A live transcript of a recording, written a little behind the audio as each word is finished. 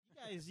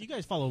You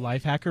guys follow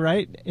Lifehacker,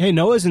 right? Hey,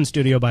 Noah's in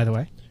studio, by the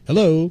way.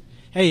 Hello.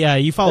 Hey,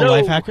 you follow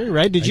Hello. Lifehacker,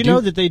 right? Did you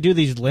know that they do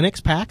these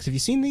Linux packs? Have you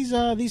seen these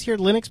here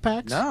Linux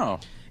packs? No.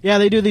 Yeah,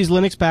 they do these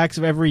Linux packs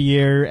every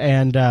year,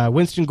 and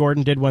Winston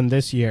Gordon did one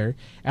this year.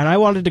 And I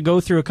wanted to go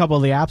through a couple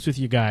of the apps with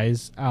you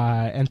guys,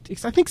 and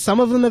I think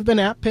some of them have been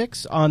app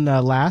picks on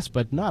last,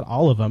 but not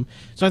all of them.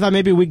 So I thought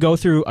maybe we'd go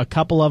through a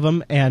couple of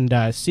them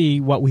and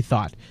see what we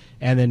thought.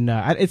 And then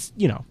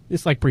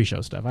it's like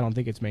pre-show stuff. I don't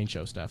think it's main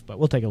show stuff, but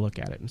we'll take a look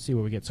at it and see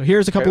what we get. So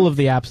here's a couple of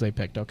the apps they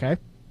picked, okay?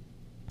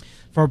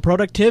 For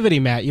productivity,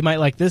 Matt, you might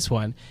like this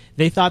one.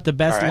 They thought the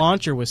best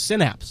launcher was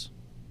Synapse.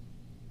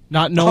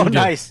 Not Gnome. Oh,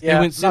 nice.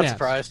 Yeah, not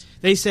surprised.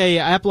 They say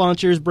app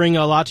launchers bring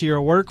a lot to your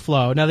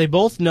workflow. Now, they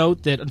both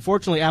note that,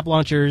 unfortunately, app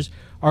launchers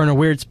are in a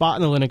weird spot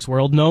in the Linux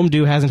world. GNOME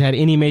hasn't had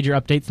any major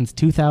updates since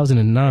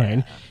 2009.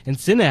 Yeah. And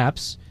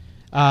Synapse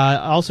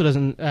also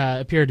doesn't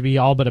appear to be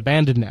all but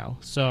abandoned now.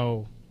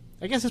 So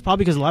I guess it's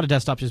probably because a lot of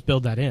desktops just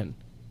build that in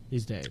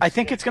these days. I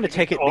think it's going to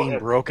take it being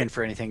broken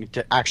for anything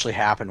to actually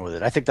happen with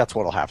it. I think that's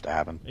what will have to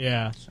happen.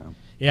 Yeah. So.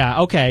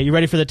 Yeah, okay. You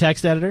ready for the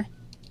text editor?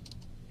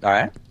 All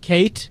right.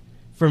 Kate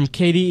from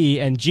KDE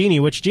and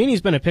Jeannie, which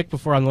Jeannie's been a pick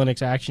before on the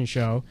Linux Action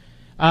Show.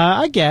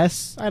 I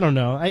guess. I don't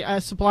know.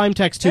 Sublime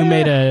Text 2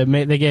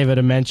 they gave it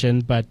a mention,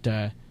 but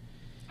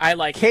I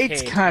like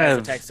Kate's Kate kind as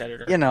of, a text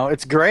editor.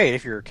 it's great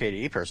if you're a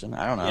KDE person.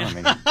 I don't know. Yeah. I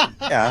mean,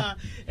 yeah.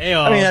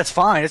 Hey-o. I mean, that's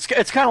fine. It's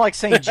kind of like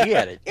saying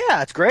gedit.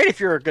 Yeah, it's great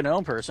if you're a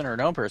GNOME person or a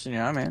GNOME person.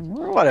 I mean,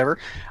 whatever.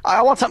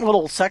 I want something a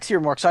little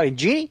sexier, more exciting.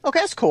 Jeannie? Okay,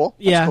 that's cool.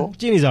 That's cool.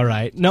 Jeannie's all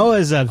right.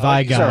 Noah's a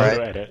Vi guy. All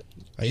right.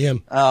 I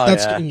am. Oh,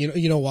 that's yeah.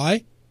 You know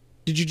why?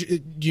 Do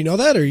you know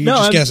that, or are you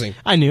just guessing?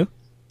 I knew.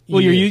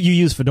 Well, you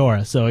use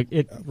Fedora, so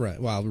it right.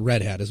 Well,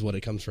 Red Hat is what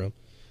it comes from.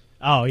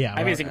 Oh yeah,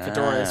 I'm using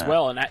Fedora as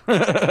well, and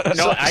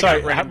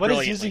Sorry, what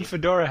does using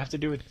Fedora have to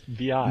do with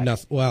VI?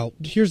 Nothing. Well,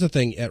 here's the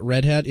thing: at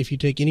Red Hat, if you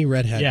take any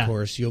Red Hat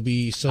course, you'll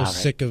be so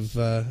sick of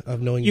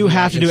knowing you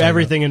have to do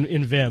everything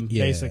in Vim.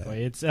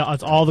 Basically, it's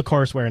all the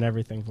courseware and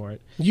everything for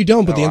it. You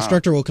don't, but the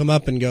instructor will come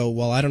up and go,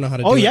 "Well, I don't know how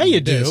to." do yeah, it you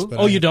this,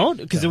 do. You don't?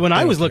 Because when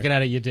I was looking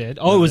at it, you did.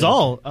 Oh, it was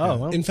all. Oh,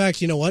 well. In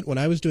fact, you know what? When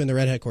I was doing the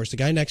Red Hat course, the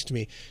guy next to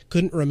me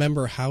couldn't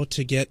remember how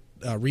to get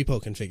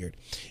repo configured,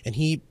 and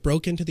he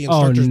broke into the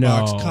instructor's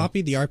box,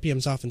 copied the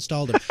RPMs off,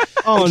 installed them.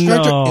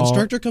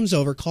 Instructor comes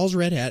over, calls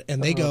Red Hat,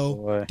 and they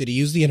go, "Did he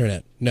use the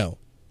internet? No.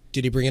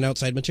 Did he bring in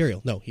outside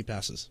material? No. He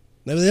passes."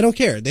 They don't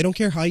care. They don't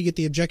care how you get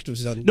the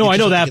objectives done. No, I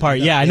know that part.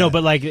 Yeah, I know,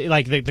 but like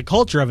the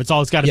culture of it's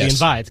all. It's got to be in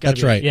Vi.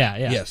 That's right. Yeah.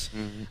 Yes.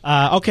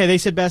 Mm-hmm. Okay, they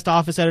said best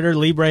Office editor,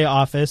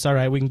 LibreOffice. All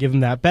right, we can give them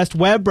that. Best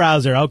web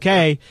browser.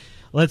 Okay,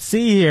 let's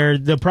see here.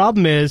 The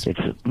problem is it's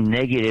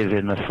negative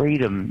in the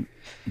freedom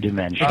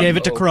dimension. They gave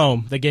it to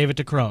Chrome.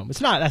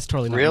 It's not. That's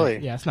totally not. Really?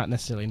 Yeah, it's not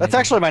necessarily. That's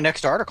actually my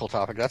next article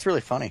topic. That's really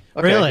funny.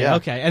 Okay, really? Yeah.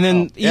 Okay. And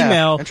then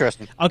email.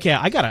 Interesting. Okay,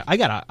 I got a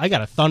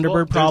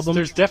Thunderbird problem.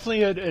 There's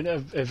definitely an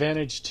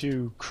advantage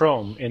to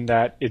Chrome in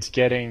that it's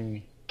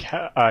getting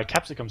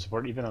Capsicum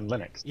support even on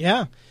Linux.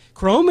 Yeah.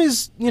 Chrome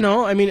is,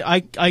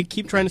 I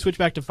keep trying to switch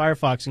back to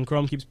Firefox, and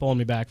Chrome keeps pulling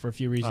me back for a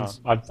few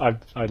reasons. I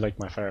like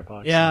my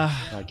Firefox. Yeah.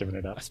 I'm not giving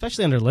it up.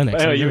 Especially under Linux.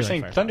 But anyway, you were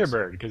saying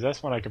Thunderbird, because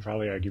that's one I could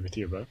probably argue with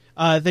you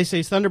about. They say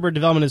Thunderbird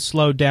development is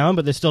slowed down,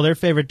 but they're still their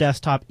favorite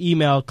desktop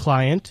email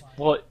client.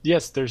 Well,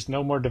 yes, there's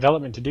no more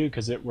development to do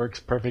because it works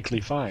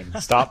perfectly fine.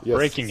 Stop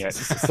breaking it.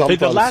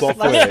 Sometimes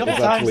software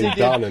is actually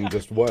done and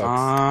just works.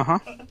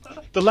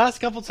 The last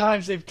couple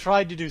times they've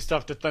tried to do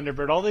stuff to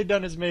Thunderbird, all they've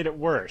done is made it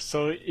worse.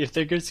 So if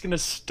they're just going to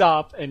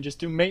stop and just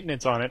do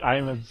maintenance on it, I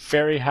am a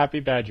very happy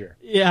badger.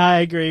 Yeah, I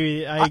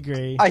agree.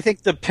 I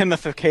think the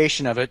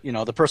PIMification of it,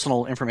 the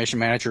personal information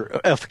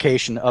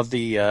manager-ification of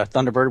the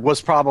Thunderbird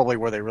was probably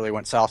where they really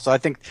went south. So I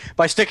think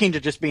by sticking to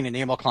just being an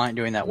email client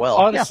doing that well,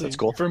 honestly, that's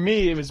cool. For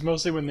me, it was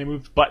mostly when they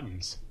moved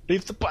buttons.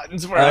 Leave the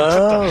buttons where I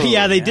put them.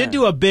 Yeah, they did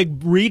do a big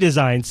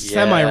redesign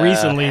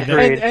semi-recently.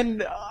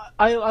 And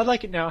I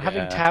like it now.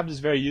 Having tabs is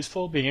very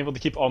useful. Being able to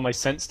keep all my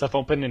sent stuff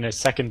open in a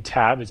second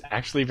tab is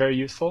actually very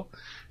useful.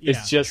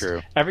 It's just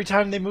every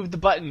time they move the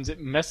buttons, it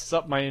messes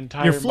up my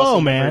entire your flow,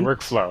 man.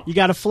 Workflow. You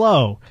got to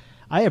flow.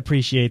 I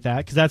appreciate that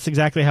because that's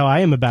exactly how I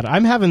am about it.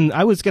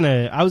 I was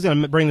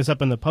gonna bring this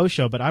up in the post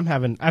show, but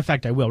in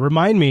fact I will.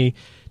 Remind me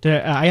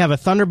I have a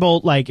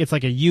Thunderbolt, it's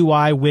like a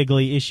UI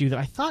wiggly issue that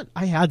I thought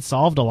I had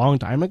solved a long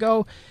time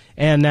ago,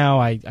 and now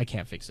I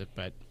can't fix it.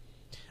 But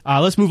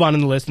let's move on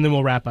in the list, and then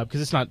we'll wrap up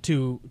because it's not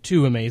too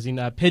amazing.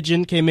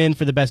 Pigeon came in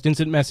for the best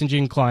instant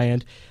messaging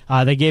client.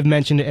 They gave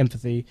mention to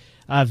Empathy.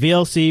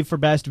 VLC for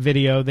best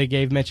video. They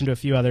gave mention to a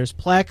few others.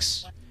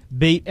 Plex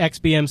beat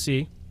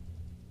XBMC,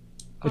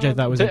 which I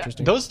thought was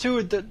interesting. Those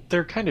two,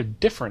 they're kind of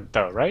different,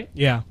 though, right?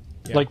 Yeah.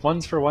 Like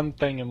one's for one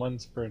thing and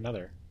one's for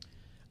another.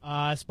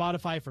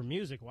 Spotify for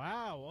music.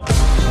 Wow.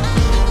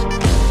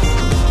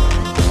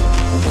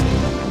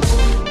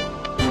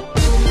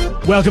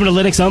 Welcome to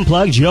Linux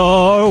Unplugged,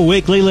 your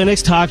weekly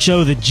Linux talk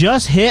show that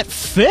just hit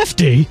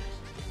 50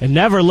 and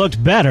never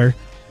looked better.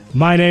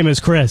 My name is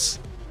Chris.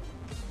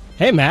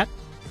 Hey, Matt.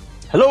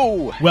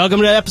 Hello.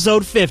 Welcome to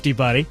episode 50,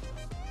 buddy.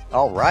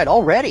 All right,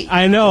 already.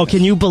 I know.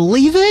 Can you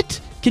believe it?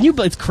 Can you?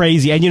 It's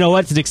crazy, and you know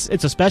what? It's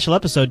a special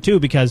episode too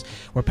because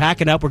we're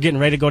packing up. We're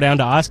getting ready to go down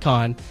to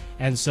OSCON,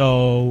 and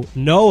so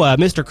Noah,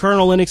 Mr.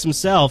 Colonel Linux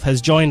himself,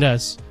 has joined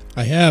us.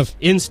 I have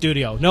in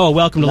studio. Noah,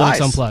 welcome to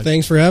Linux Unplugged.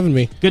 Thanks for having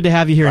me. Good to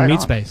have you here in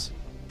Meatspace.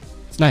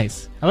 It's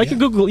nice. I like the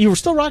Google. You were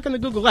still rocking the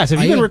Google Glass.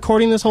 Have you been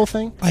recording this whole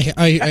thing?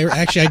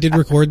 I did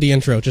record the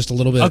intro just a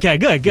little bit. Okay,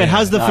 good. Yeah.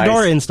 How's the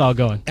Fedora install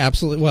going?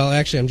 Absolutely. Well,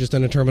 actually, I'm just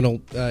in a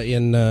terminal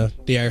in the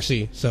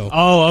IRC, so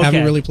okay.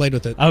 Haven't really played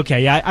with it.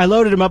 Okay, yeah, I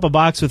loaded him up a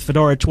box with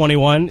Fedora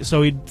 21,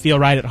 so he'd feel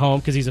right at home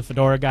because he's a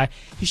Fedora guy.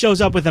 He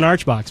shows up with an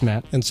Archbox,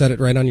 Matt, and set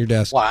it right on your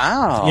desk.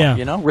 Wow.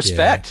 Yeah.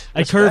 Respect.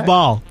 A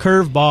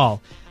curveball.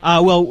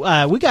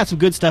 We got some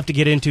good stuff to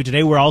get into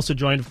today. We're also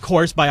joined, of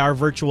course, by our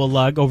virtual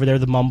lug over there,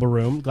 the Mumble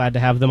Room. Glad to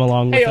have them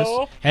along with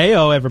us.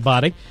 Hey-o,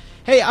 everybody.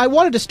 Hey, I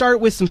wanted to start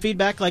with some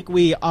feedback like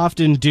we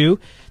often do.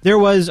 There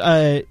was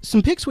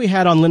some pics we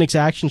had on Linux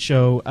Action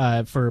Show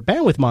for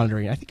bandwidth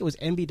monitoring. I think it was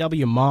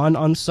MBW Mon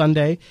on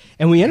Sunday.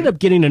 And we ended up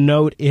getting a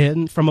note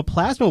in from a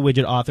Plasma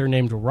widget author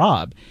named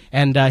Rob.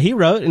 And he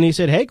wrote, and he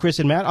said, "Hey, Chris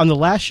and Matt, on the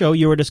last show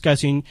you were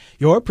discussing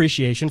your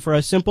appreciation for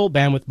a simple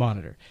bandwidth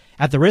monitor.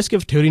 At the risk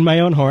of tooting my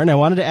own horn, I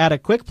wanted to add a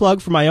quick plug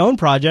for my own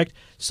project,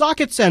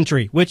 Socket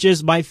Sentry, which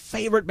is my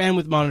favorite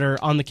bandwidth monitor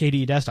on the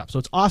KDE desktop." So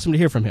it's awesome to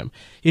hear from him.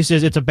 He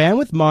says it's a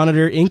bandwidth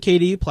monitor in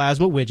KDE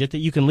Plasma widget that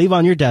you can leave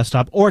on your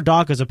desktop or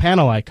dock as a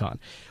panel icon.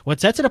 What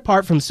sets it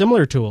apart from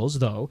similar tools,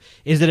 though,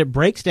 is that it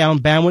breaks down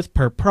bandwidth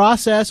per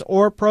process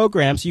or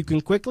program so you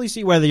can quickly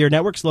see whether your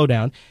network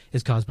slowdown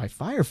is caused by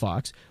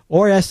Firefox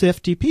or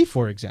SFTP,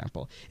 for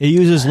example. It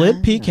uses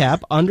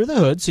libpcap under the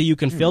hood so you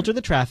can filter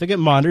the traffic at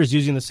monitors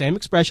using the same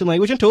expression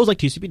language and tools like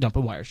TCP dump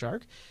and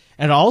Wireshark.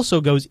 And it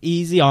also goes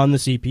easy on the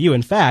CPU.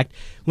 In fact,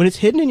 when it's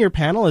hidden in your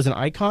panel as an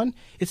icon,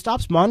 it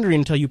stops monitoring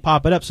until you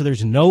pop it up, so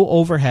there's no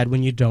overhead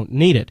when you don't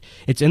need it.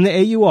 It's in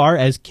the AUR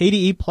as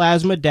KDE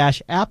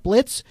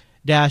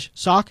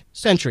Plasma-Applets-Sock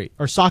Sentry,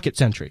 or Socket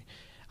Sentry.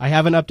 I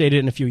haven't updated it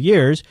in a few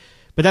years,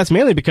 but that's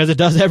mainly because it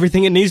does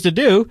everything it needs to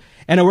do,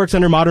 and it works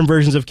under modern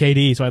versions of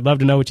KDE, so I'd love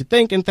to know what you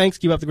think, and thanks,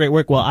 keep up the great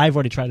work. Well, I've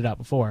already tried it out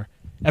before.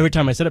 Every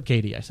time I set up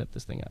KDE, I set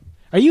this thing up.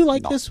 Are you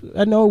like this,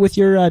 Noah, with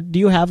your, do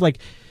you have, like,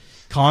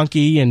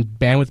 Conky and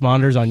bandwidth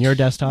monitors on your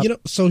desktop?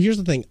 So here's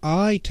the thing.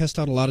 I test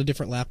out a lot of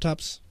different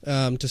laptops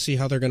to see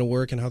how they're going to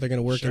work and how they're going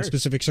to work in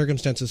specific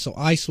circumstances. So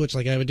I switch,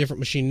 like I have a different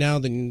machine now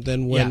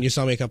than when you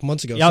saw me a couple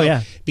months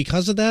ago.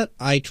 Because of that,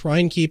 I try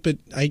and keep it,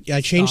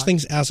 I change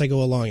things as I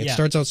go along. It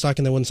starts out stock,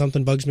 and then when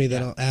something bugs me,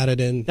 then I'll add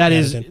it in. That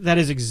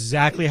is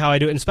exactly how I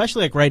do it. And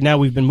especially like right now,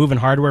 we've been moving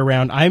hardware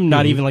around. I'm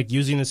not even like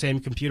using the same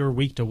computer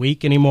week to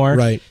week anymore.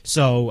 Right.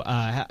 So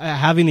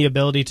having the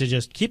ability to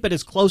just keep it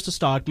as close to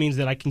stock means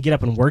that I can get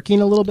up and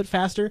working a little bit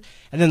faster.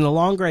 And then the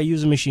longer I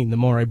use a machine, the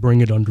more I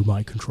bring it under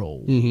my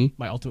control.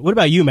 My ultimate. What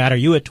about you, Matt? Are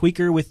you a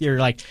tweaker with your,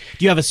 like,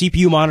 do you have a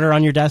CPU monitor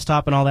on your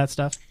desktop and all that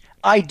stuff?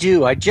 I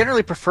do. I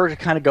generally prefer to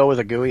kind of go with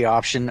a GUI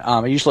option.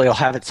 Usually I'll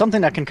have it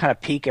something I can kind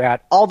of peek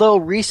at. Although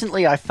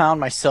recently I found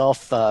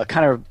myself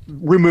kind of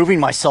removing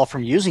myself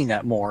from using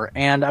that more,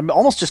 and I'm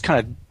almost just kind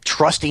of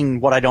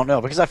trusting what I don't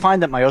know, because I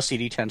find that my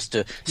OCD tends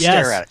to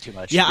stare at it too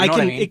much. Yeah, you know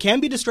what I mean? It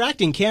can be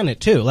distracting, can it,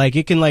 too? Like,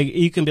 you can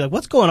be like,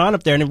 what's going on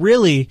up there? And it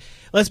really,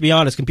 let's be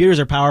honest, computers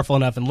are powerful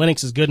enough and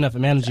Linux is good enough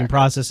at managing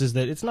processes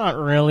that it's not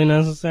really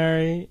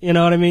necessary. You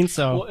know what I mean?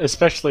 So, well,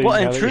 especially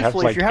and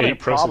truthfully, if you're having a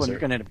problem, you're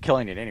going to end up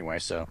killing it anyway,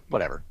 so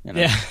whatever.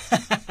 Yeah.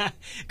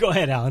 Go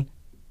ahead, Alan.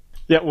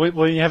 Yeah,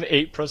 when you have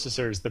 8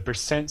 processors, the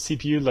percent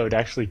CPU load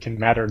actually can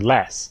matter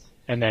less.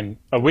 And then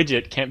a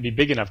widget can't be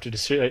big enough to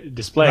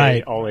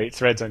display all 8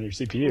 threads on your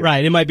CPU.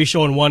 Right. It might be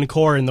showing 1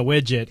 core in the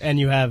widget, and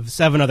you have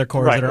 7 other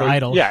cores that are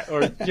idle. Yeah,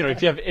 or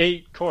if you have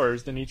 8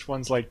 cores, then each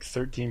one's like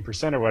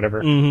 13% or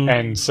whatever.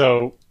 And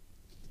so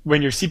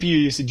when your CPU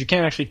usage, you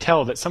can't actually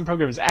tell that some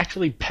program is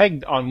actually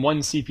pegged on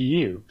one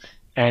CPU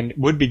and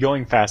would be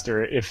going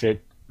faster if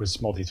it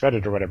was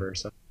multi-threaded or whatever.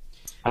 So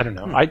I don't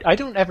know. I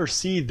don't ever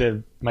see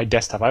my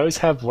desktop. I always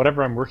have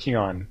whatever I'm working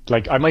on.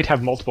 Like, I might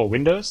have multiple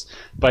windows,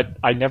 but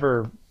I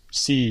never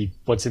see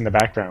what's in the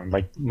background,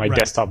 like my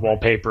desktop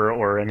wallpaper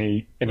or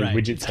any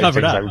widget type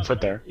things I would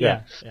put there.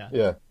 Yeah.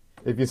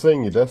 If you're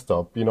seeing your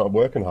desktop, you're not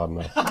working hard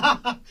enough.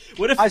 I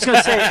was going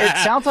to say, it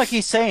sounds like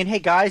he's saying, hey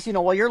guys,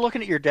 while you're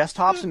looking at your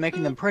desktops and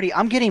making them pretty,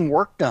 I'm getting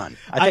work done.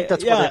 I think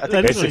that's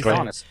what he's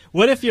honest.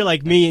 What if you're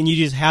like me and you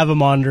just have a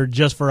monitor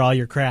just for all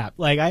your crap?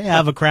 Like, I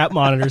have a crap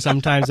monitor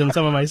sometimes in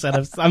some of my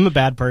setups. I'm a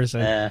bad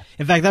person.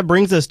 In fact, that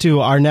brings us to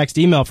our next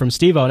email from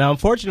Steve-O. Now,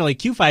 unfortunately,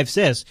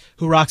 Q5Sys,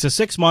 who rocks a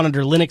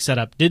 6-monitor Linux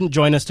setup, didn't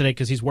join us today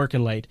because he's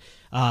working late.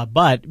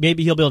 But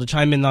maybe he'll be able to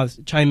chime in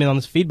on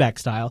this feedback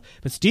style.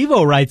 But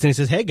Steve-O writes and he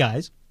says, hey guys,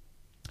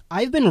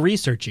 I've been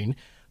researching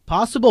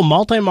possible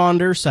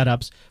multi-monitor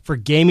setups for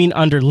gaming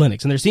under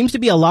Linux, and there seems to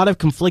be a lot of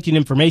conflicting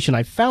information.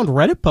 I found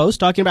Reddit posts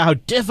talking about how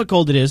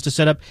difficult it is to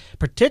set up,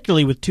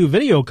 particularly with 2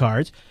 video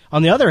cards.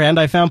 On the other hand,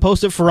 I found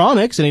posts at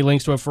Phoronix, and he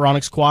links to a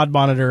Phoronix quad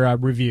monitor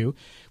review,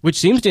 which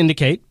seems to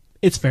indicate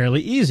it's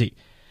fairly easy.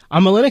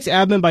 I'm a Linux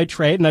admin by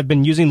trade, and I've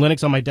been using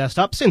Linux on my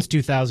desktop since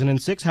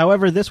 2006.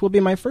 However, this will be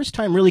my first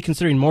time really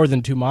considering more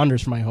than 2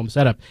 monitors for my home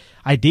setup.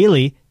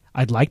 Ideally,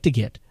 I'd like to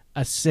get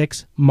a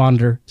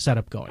 6-monitor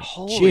setup going.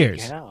 Holy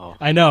Cheers. cow.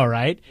 I know,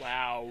 right?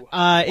 Wow.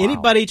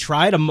 Anybody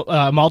tried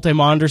a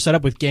multi-monitor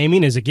setup with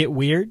gaming? Does it get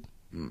weird?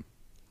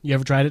 You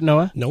ever tried it,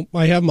 Noah? Nope.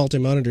 I have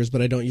multi-monitors,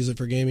 but I don't use it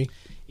for gaming.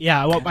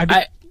 Yeah, well,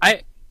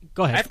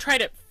 go ahead. I've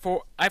tried it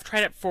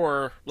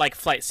for like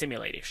flight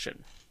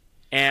simulation,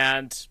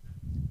 and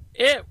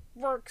it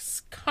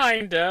works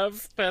kind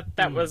of, but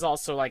that was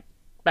also like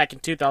back in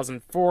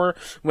 2004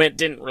 when it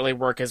didn't really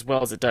work as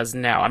well as it does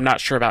now. I'm not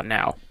sure about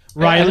now.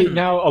 Riley?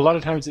 Now, a lot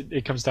of times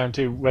it comes down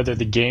to whether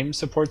the game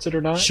supports it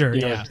or not. Sure,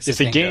 You know, yeah. If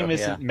the game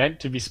isn't meant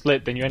to be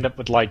split, then you end up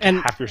with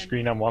half your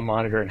screen on one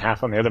monitor and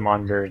half on the other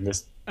monitor.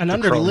 And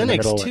under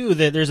Linux, too,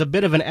 there's a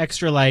bit of an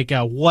extra,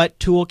 what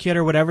toolkit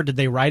or whatever did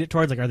they write it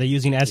towards? Like, are they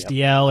using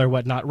SDL or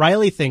whatnot?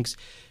 Riley,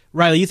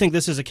 you think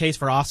this is a case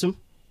for awesome?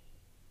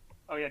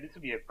 Oh, yeah, this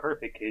would be a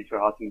perfect case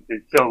for awesome.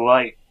 It's so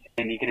light,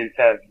 and you can just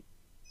have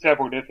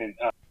several different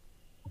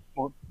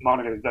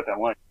monitors up at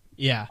once.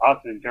 Yeah.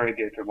 Awesome is very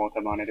good for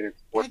multi-monitor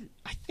support.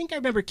 I think I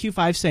remember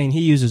Q5 saying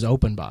he uses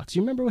OpenBox.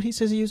 You remember what he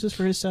says he uses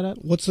for his setup?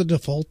 What's the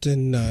default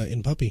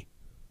in Puppy?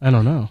 I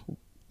don't know.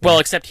 Well,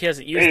 except he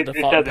doesn't use the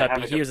default doesn't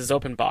Puppy. He uses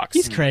OpenBox.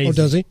 He's crazy. Oh,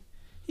 does he?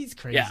 He's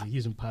crazy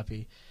using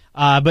Puppy.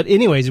 But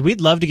anyways, we'd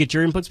love to get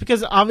your inputs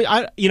because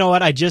you know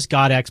what? I just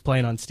got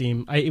X-Plane on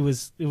Steam. It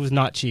was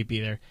not cheap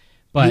either.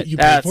 But you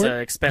paid That's for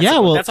it? expensive. Yeah,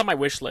 well- that's on my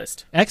wish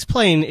list.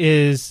 X-Plane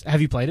is...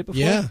 Have you played it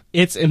before? Yeah.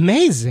 It's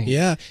amazing.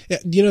 Yeah.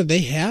 They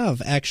have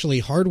actually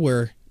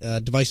hardware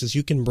devices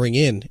you can bring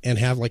in and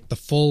have the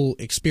full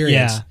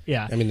experience.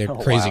 Yeah. I mean, they're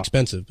crazy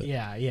expensive. But.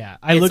 Yeah.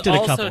 I looked at a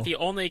couple. It's also the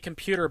only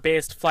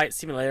computer-based flight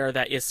simulator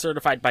that is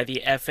certified by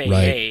the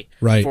FAA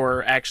Right.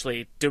 for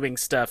actually doing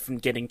stuff and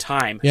getting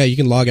time. Yeah, you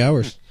can log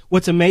hours.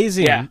 What's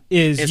amazing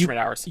is instrument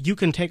hours. you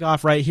can take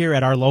off right here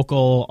at our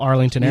local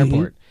Arlington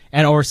Airport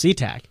or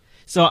SeaTac.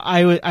 So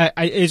I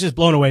it's just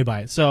blown away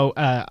by it. So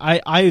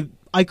I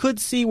could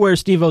see where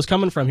Steve-O's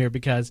coming from here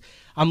because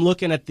I'm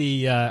looking at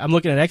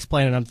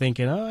X-Plane and I'm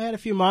thinking, I had a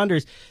few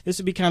monitors. This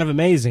would be kind of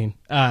amazing.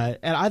 And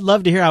I'd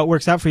love to hear how it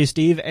works out for you,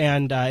 Steve.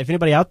 And if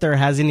anybody out there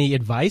has any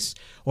advice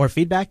or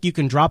feedback, you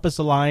can drop us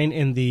a line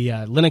in the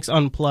Linux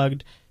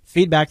Unplugged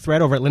feedback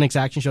thread over at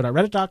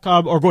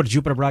linuxactionshow.reddit.com or go to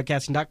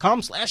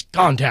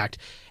jupiterbroadcasting.com/contact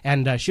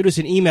and shoot us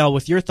an email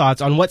with your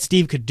thoughts on what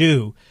Steve could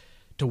do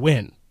to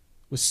win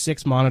with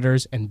 6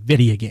 monitors and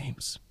video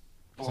games.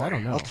 I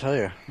don't know. I'll tell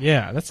you.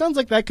 Yeah, that sounds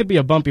like that could be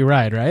a bumpy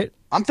ride, right?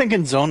 I'm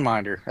thinking zone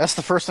minder. That's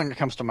the first thing that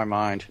comes to my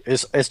mind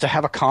is to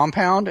have a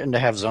compound and to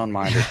have zone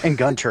minder and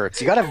gun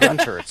turrets. You got to have gun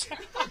turrets.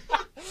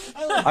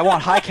 I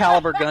want high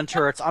caliber gun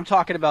turrets. I'm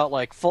talking about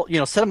full,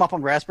 set them up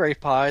on Raspberry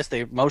Pis. They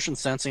have motion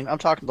sensing. I'm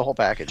talking the whole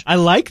package. I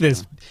like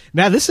this.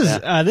 Now this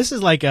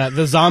is like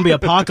the zombie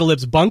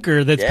apocalypse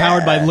bunker that's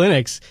powered by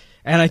Linux.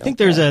 And I think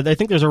there's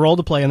a role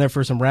to play in there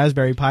for some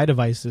Raspberry Pi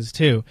devices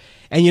too.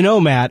 And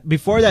Matt,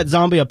 before that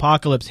zombie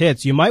apocalypse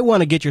hits, you might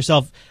want to get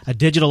yourself a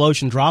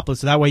DigitalOcean droplet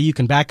so that way you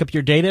can back up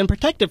your data and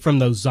protect it from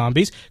those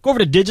zombies. Go over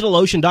to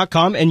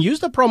DigitalOcean.com and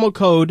use the promo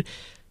code.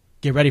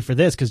 Get ready for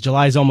this because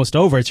July is almost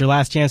over. It's your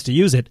last chance to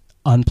use it.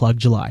 Unplug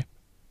July.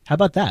 How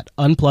about that?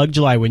 Unplug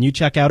July. When you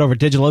check out over at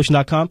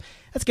DigitalOcean.com,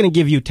 that's going to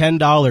give you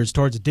 $10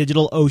 towards a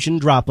DigitalOcean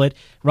droplet.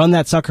 Run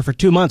that sucker for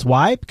 2 months.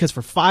 Why? Because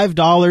for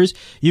 $5,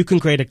 you can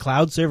create a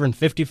cloud server in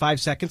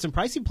 55 seconds, and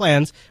pricing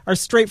plans are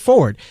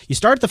straightforward. You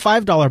start at the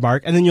 $5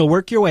 mark, and then you'll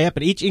work your way up.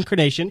 At each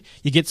incarnation,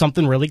 you get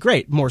something really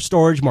great. More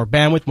storage, more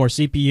bandwidth, more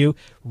CPU.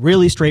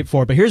 Really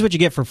straightforward. But here's what you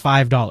get for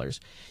 $5.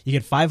 You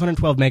get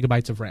 512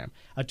 megabytes of RAM,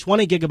 a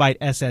 20 gigabyte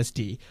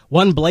SSD,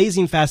 1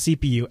 blazing fast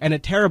CPU, and a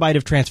terabyte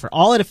of transfer,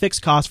 all at a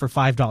fixed cost for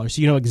 $5. So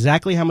you know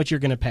exactly how much you're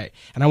going to pay.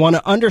 And I want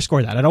to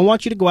underscore that. I don't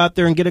want you to go out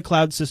there and get a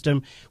cloud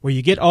system where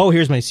you get,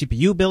 here's my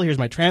CPU bill, here's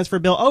my transfer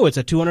bill, it's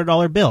a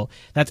 $200 bill.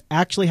 That's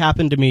actually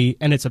happened to me,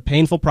 and it's a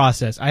painful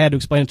process. I had to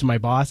explain it to my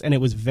boss, and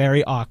it was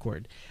very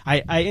awkward.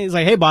 I was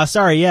like, hey, boss,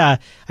 sorry, I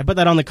put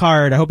that on the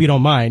card. I hope you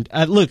don't mind.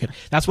 Look,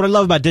 that's what I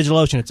love about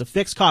DigitalOcean. It's a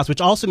fixed cost, which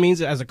also means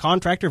that as a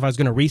contractor, if I was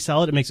going to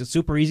resell it, it makes it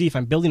super easy. If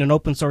I'm building an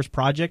open source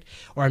project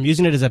or I'm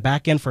using it as a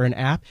backend for an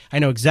app, I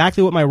know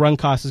exactly what my run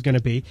cost is going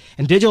to be.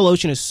 And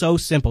DigitalOcean is so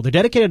simple. They're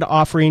dedicated to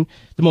offering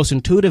the most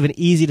intuitive and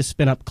easy to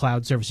spin up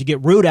cloud service. You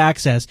get root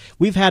access.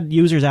 We've had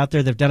users out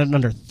there that have done it in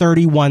under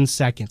 31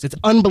 seconds. It's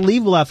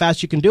unbelievable how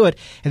fast you can do it.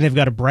 And they've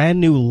got a brand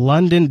new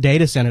London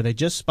data center. They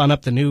just spun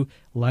up the new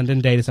London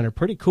data center.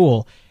 Pretty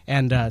cool.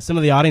 And some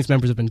of the audience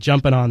members have been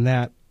jumping on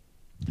that.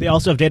 They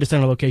also have data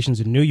center locations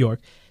in New York,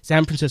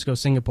 San Francisco,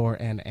 Singapore,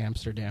 and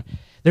Amsterdam.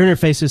 Their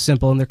interface is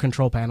simple, and their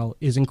control panel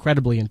is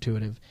incredibly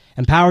intuitive.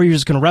 And power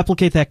users can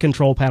replicate that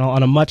control panel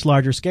on a much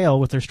larger scale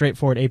with their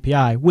straightforward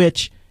API,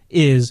 which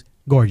is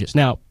gorgeous.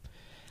 Now,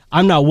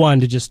 I'm not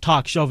one to just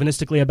talk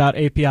chauvinistically about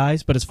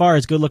APIs, but as far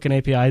as good-looking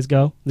APIs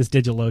go, this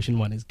DigitalOcean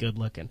one is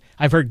good-looking.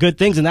 I've heard good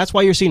things, and that's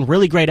why you're seeing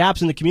really great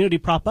apps in the community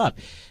prop up.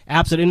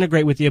 Apps that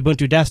integrate with the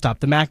Ubuntu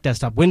desktop, the Mac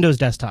desktop, Windows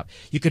desktop.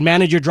 You can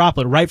manage your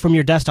droplet right from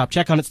your desktop,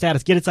 check on its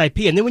status, get its IP,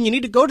 and then when you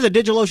need to go to the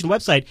DigitalOcean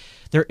website,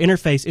 their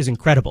interface is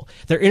incredible.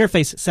 Their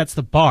interface sets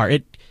the bar.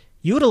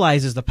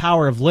 utilizes the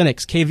power of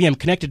Linux KVM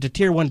connected to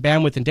Tier 1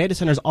 bandwidth in data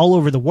centers all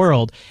over the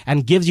world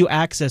and gives you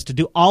access to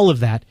do all of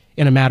that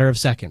in a matter of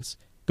seconds.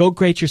 Go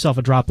create yourself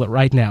a droplet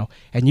right now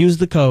and use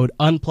the code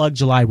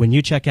UNPLUGJULY when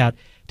you check out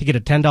to get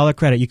a $10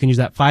 credit. You can use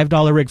that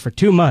 $5 rig for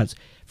 2 months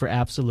for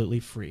absolutely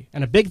free.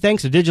 And a big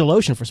thanks to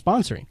DigitalOcean for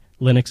sponsoring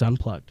Linux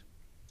Unplugged.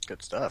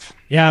 Good stuff.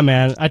 Yeah,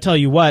 man. I tell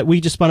you what,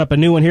 we just spun up a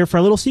new one here for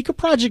a little secret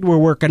project we're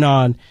working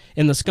on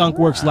in the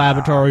Skunkworks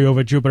laboratory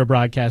over at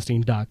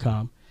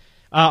JupiterBroadcasting.com.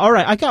 All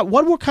right, I got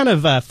one more kind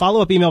of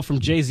follow-up email from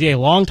JZA,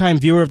 longtime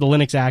viewer of the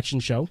Linux Action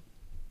Show.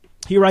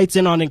 He writes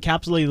in on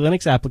encapsulated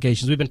Linux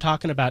applications. We've been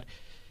talking about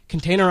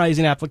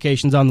containerizing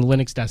applications on the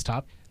Linux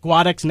desktop.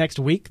 Guadex next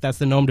week, that's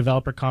the GNOME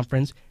Developer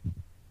Conference.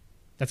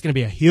 That's going to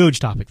be a huge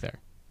topic there.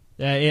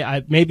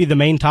 Maybe the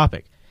main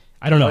topic.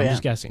 I don't know, I'm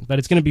just guessing, but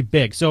it's going to be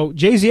big. So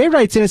JZA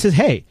writes in and says,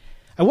 hey,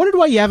 I wondered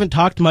why you haven't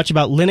talked much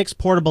about Linux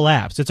portable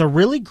apps. It's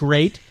really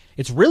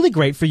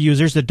great for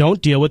users that don't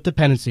deal with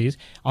dependencies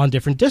on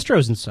different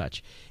distros and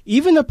such.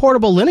 Even the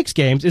portable Linux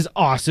games is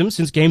awesome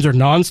since games are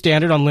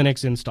non-standard on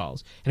Linux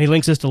installs. And he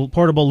links us to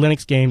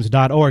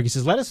portablelinuxgames.org. He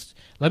says,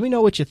 let me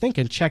know what you think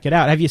and check it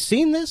out. Have you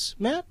seen this,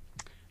 Matt?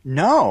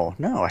 No,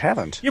 I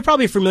haven't. You're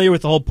probably familiar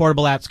with the whole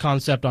portable apps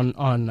concept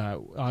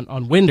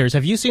on Windows.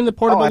 Have you seen the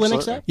portable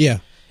Linux app? Yeah.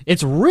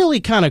 It's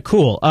really kind of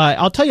cool.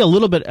 I'll tell you a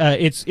little bit.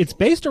 It's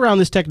based around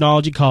this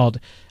technology called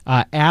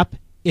App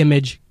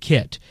Image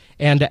Kit.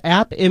 And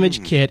App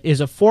Image Kit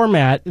is a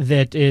format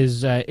that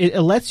is it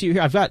lets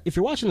you. If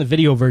you're watching the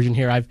video version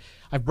here,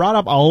 I've brought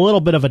up a little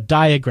bit of a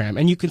diagram,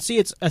 and you can see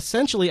it's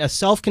essentially a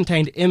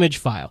self-contained image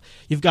file.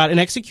 You've got an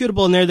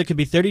executable in there that could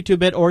be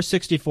 32-bit or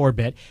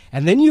 64-bit,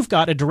 and then you've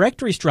got a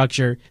directory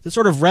structure that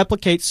sort of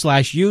replicates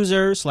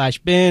 /user,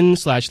 /bin,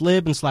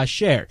 /lib, and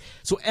 /share.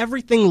 So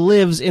everything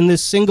lives in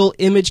this single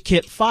image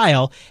kit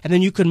file, and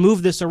then you can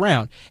move this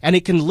around. And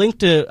it can link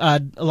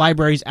to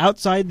libraries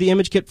outside the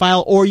image kit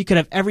file, or you can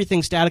have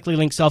everything statically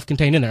linked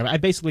self-contained in there. I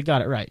basically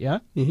got it right, yeah?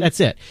 Mm-hmm. That's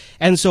it.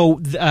 And so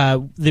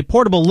the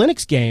Portable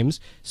Linux Games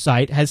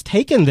site has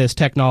taken this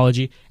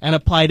technology and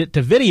applied it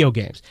to video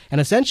games.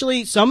 And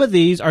essentially, some of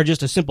these are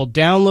just a simple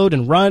download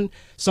and run.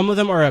 Some of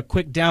them are a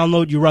quick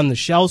download. You run the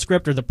shell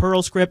script or the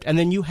Perl script, and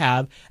then you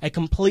have a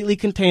completely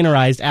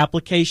containerized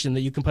application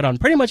that you can put on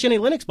pretty much any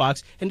Linux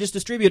box and just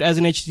distribute as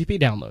an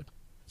HTTP download.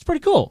 It's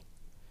pretty cool.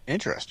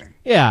 Interesting.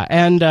 Yeah,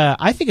 and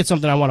I think it's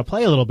something I want to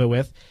play a little bit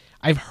with.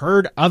 I've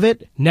heard of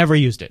it, never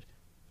used it.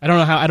 I don't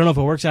know if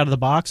it works out of the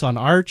box on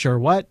Arch or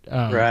what.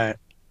 Right.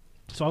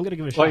 So I'm going to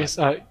give it a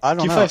shot. I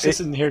don't know. Q5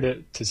 isn't here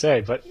to say,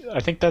 but I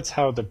think that's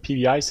how the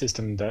PBI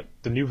system that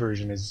the new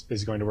version is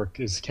going to work.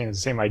 Is kind of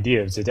the same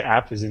idea. Is that the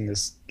app is in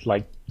this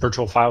like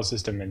virtual file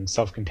system and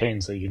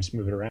self-contained, so you can just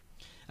move it around.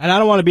 And I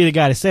don't want to be the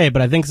guy to say it,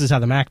 but I think this is how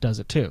the Mac does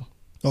it too.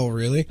 Oh,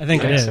 really? I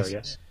think it is. So,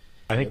 yes.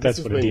 I think that's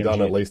what it's been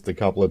done at least a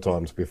couple of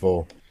times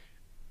before.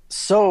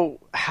 So,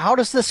 how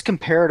does this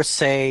compare to,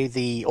 say,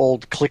 the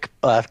old Click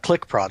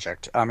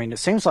project? I mean, it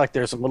seems like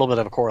there's a little bit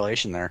of a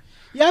correlation there.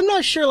 Yeah, I'm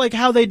not sure like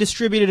how they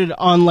distributed it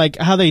on like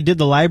how they did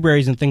the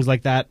libraries and things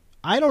like that.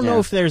 I don't know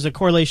if there's a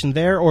correlation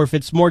there or if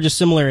it's more just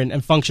similar in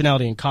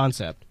functionality and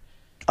concept.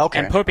 Okay.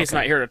 And Popey's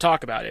not here to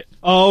talk about it.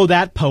 Oh,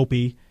 that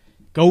Popey.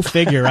 Go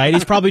figure, right?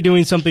 He's probably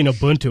doing something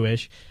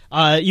Ubuntu-ish.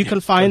 You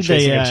can find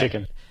chasing a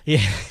chicken.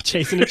 Yeah,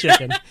 chasing a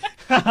chicken.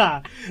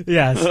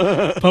 Yes,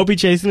 Popey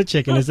chasing a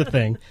chicken is a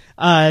thing.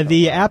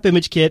 The App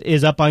Image Kit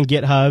is up on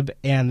GitHub,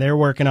 and they're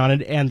working on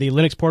it, and the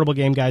Linux Portable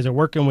Game guys are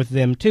working with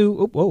them,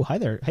 too. Oh, hi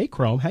there. Hey,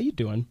 Chrome, how you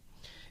doing?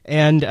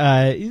 And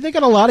they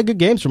got a lot of good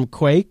games from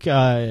Quake.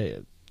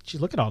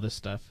 Geez, look at all this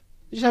stuff.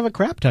 They just have a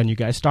crap ton, you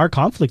guys. Star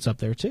Conflict's up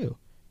there, too.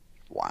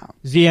 Wow.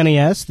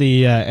 ZNES,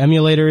 the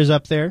emulator, is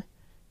up there.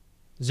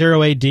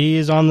 Zero AD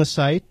is on the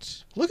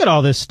site. Look at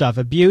all this stuff.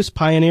 Abuse,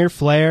 Pioneer,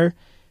 Flare.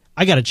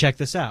 I got to check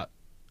this out.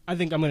 I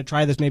think I'm going to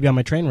try this maybe on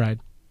my train ride.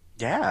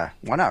 Yeah,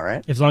 why not,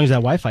 right? As long as that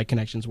Wi-Fi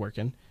connection's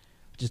working.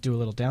 Just do a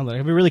little download.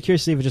 I'd be really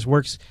curious to see if it just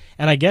works.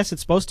 And I guess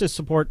it's supposed to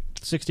support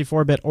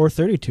 64-bit or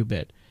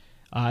 32-bit.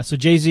 So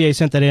JZA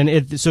sent that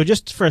in. So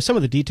just for some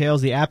of the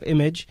details, the app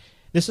image,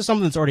 this is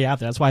something that's already out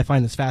there. That's why I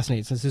find this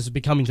fascinating, since this is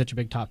becoming such a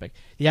big topic.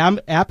 The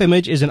app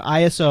image is an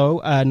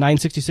ISO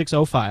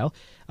 966.0 file.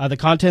 The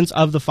contents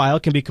of the file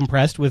can be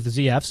compressed with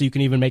ZF, so you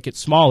can even make it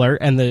smaller,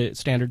 and the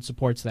standard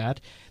supports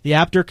that. The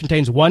appdir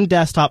contains one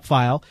desktop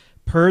file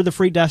per the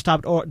free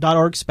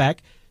desktop.org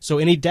spec, so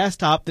any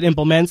desktop that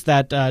implements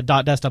that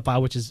 .desktop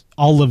file, which is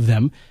all of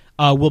them,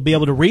 will be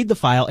able to read the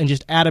file and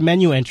just add a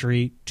menu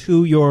entry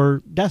to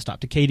your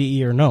desktop, to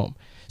KDE or GNOME.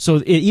 So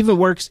it even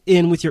works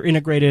in with your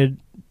integrated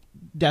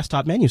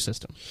desktop menu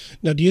system.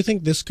 Now, do you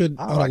think this could,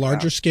 on a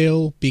larger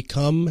scale,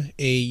 become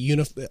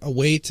a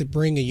way to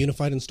bring a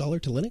unified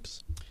installer to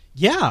Linux?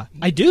 Yeah,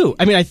 I do.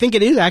 I mean, I think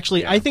it is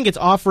actually. I think it's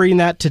offering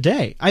that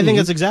today. I think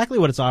that's exactly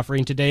what it's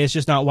offering today. It's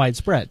just not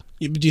widespread.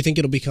 Do you think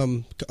it'll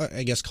become,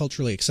 I guess,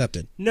 culturally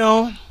accepted?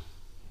 No.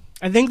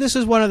 I think this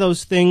is one of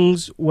those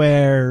things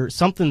where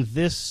something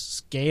this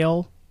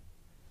scale,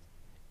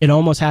 it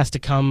almost has to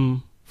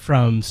come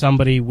from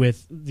somebody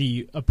with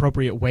the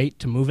appropriate weight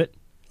to move it.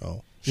 Oh,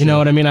 sure. You know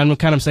what I mean? I'm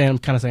kind of saying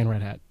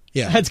Red Hat.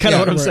 Yeah, That's kind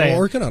of what I'm saying.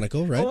 Or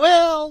Canonical, right?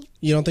 Well,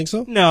 you don't think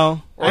so?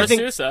 No, Or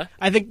SUSE.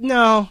 I think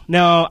no.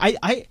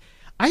 I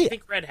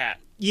think Red Hat.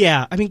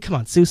 Yeah, I mean, come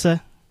on, SUSE.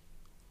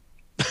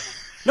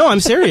 No,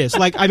 I'm serious.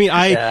 Like, I mean,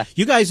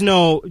 you guys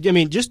know. I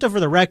mean, just for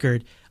the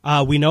record,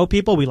 we know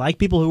people. We like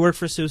people who work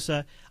for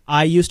SUSE.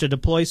 I used to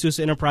deploy SUSE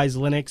Enterprise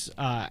Linux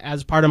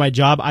as part of my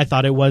job. I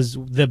thought it was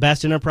the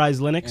best enterprise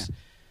Linux. Yeah.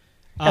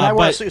 And I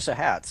wear a SUSE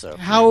hat. So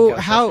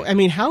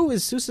how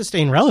is SUSE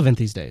staying relevant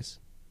these days?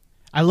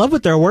 I love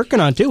what they're working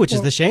on too, which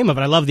is the shame of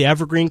it. I love the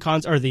evergreen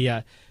concept or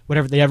the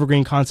whatever the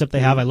evergreen concept they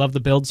have. I love the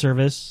build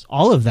service,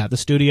 all of that, the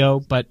studio.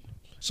 But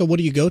so, what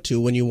do you go to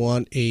when you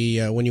want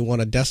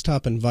a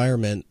desktop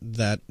environment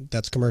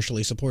that's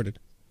commercially supported?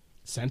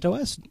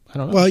 CentOS? I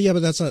don't know. Well, yeah,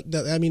 but that's not.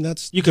 I mean,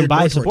 that's you can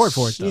buy support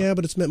for it. Though. Yeah,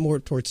 but it's meant more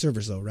towards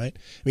servers, though, right?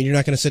 I mean, you're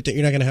not going to sit there.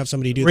 You're not going to have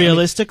somebody do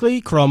realistically,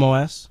 that. Chrome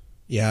OS.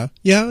 Yeah,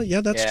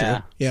 that's true.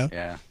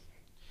 Yeah.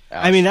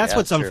 I mean, that's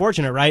what's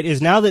unfortunate, right?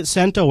 Is now that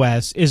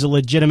CentOS is a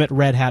legitimate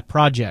Red Hat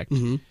project.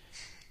 Mm-hmm.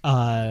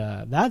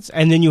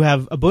 And then you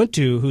have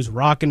Ubuntu, who's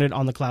rocking it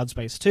on the cloud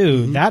space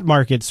too. Mm-hmm. That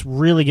market's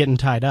really getting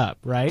tied up,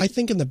 right? I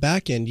think in the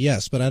back end,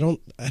 yes, but I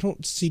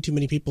don't see too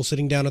many people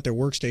sitting down at their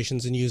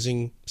workstations and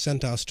using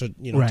CentOS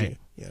to right.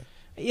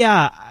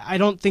 Yeah, I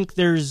don't think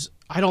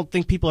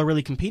people are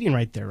really competing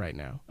right there right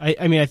now.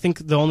 I mean, I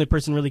think the only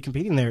person really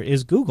competing there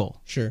is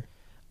Google. Sure.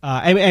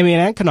 I mean,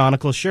 and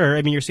Canonical, sure.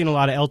 I mean, you're seeing a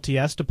lot of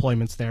LTS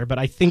deployments there, but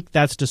I think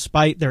that's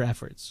despite their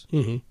efforts.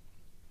 Mm-hmm.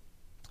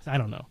 I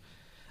don't know.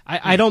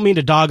 I don't mean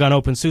to dog on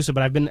OpenSUSE,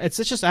 but it's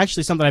just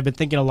actually something I've been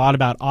thinking a lot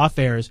about off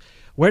airs.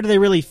 Where do they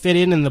really fit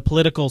in the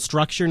political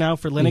structure now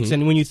for Linux? Mm-hmm.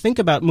 And when you think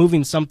about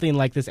moving something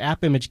like this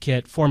app image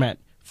kit format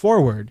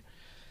forward,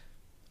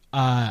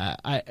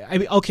 I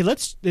mean, okay,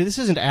 this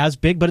isn't as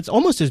big, but it's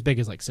almost as big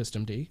as like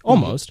systemd.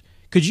 Almost. Mm-hmm.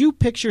 Could you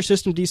picture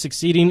systemd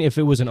succeeding if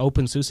it was an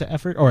OpenSUSE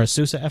effort or a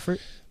SUSE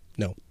effort?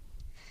 No.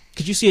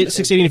 Could you see it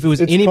succeeding if it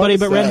was anybody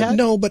but Red Hat?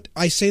 No, but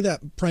I say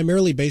that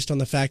primarily based on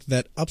the fact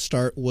that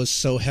Upstart was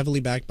so heavily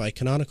backed by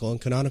Canonical,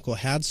 and Canonical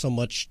had so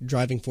much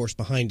driving force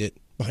behind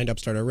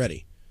Upstart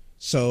already.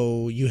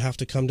 So you have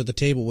to come to the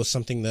table with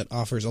something that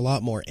offers a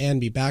lot more and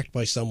be backed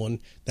by someone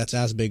that's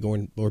as big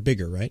or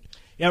bigger, right?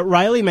 Yeah,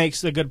 Riley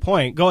makes a good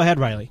point. Go ahead,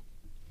 Riley.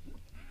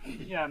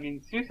 Yeah, I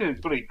mean, SUSE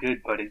is really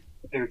good, but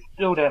there's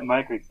still that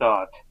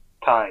Microsoft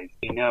ties,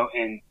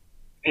 and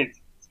it's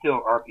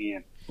still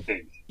RPM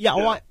based. Yeah,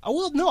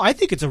 well, no, I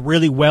think it's a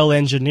really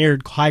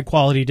well-engineered,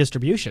 high-quality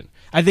distribution.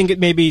 I think it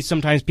maybe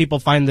sometimes people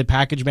find the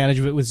package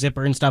management with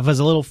Zypper and stuff as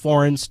a little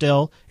foreign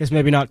still. It's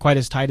maybe not quite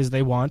as tight as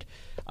they want.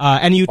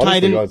 And you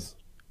tied in... Guys,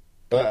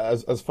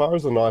 as far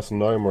as a nice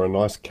GNOME or a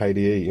nice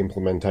KDE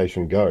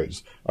implementation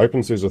goes,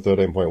 OpenSUSE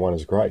 13.1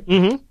 is great.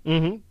 Mm-hmm,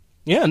 mm-hmm.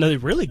 Yeah, no, they're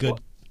really good. Well,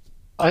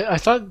 I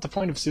thought the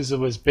point of SUSE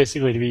was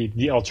basically to be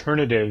the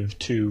alternative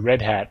to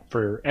Red Hat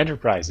for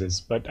enterprises,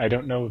 but I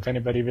don't know if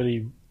anybody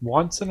really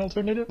wants an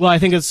alternative. Well, I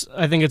think it's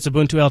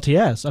Ubuntu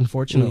LTS,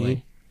 unfortunately.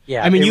 Mm-hmm.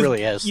 Yeah, I mean, it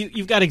really is.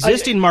 You've got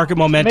existing market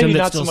momentum maybe that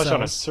not still so much sells.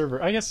 on a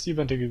server. I guess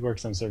Ubuntu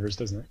works on servers,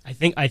 doesn't it?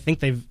 I think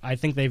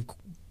they've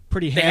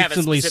pretty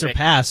handsomely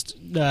surpassed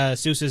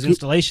SUSE's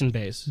installation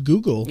base.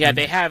 Google. Yeah,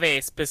 they have a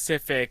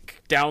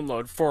specific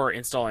download for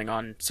installing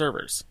on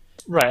servers.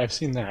 Right, I've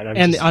seen that.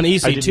 And on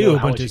EC2,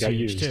 Ubuntu's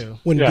huge too.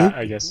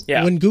 I guess.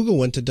 Yeah. When Google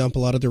went to dump a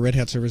lot of the Red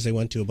Hat servers, they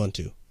went to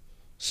Ubuntu.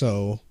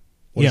 So,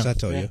 what does that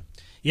tell you?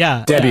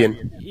 Yeah.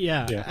 Debian.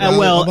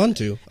 Well,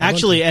 Ubuntu.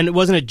 Actually, and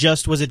was it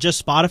just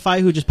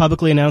Spotify who just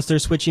publicly announced they're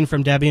switching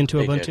from Debian to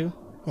Ubuntu?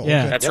 Oh,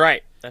 yeah. okay. That's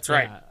right. That's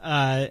right.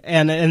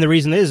 And the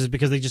reason is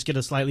because they just get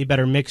a slightly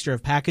better mixture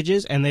of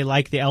packages, and they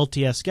like the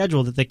LTS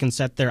schedule that they can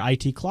set their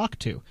IT clock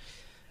to.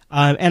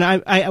 And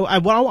I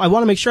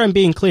want to make sure I'm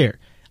being clear.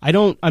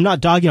 I'm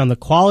not dogging on the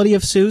quality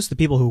of SUSE, the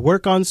people who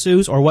work on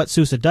SUSE, or what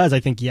SUSE does. I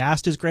think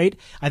YAST is great.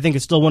 I think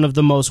it's still one of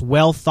the most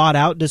well thought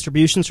out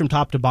distributions from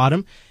top to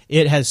bottom.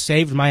 It has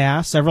saved my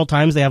ass several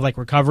times. They have like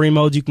recovery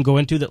modes you can go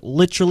into that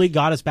literally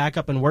got us back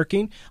up and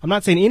working. I'm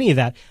not saying any of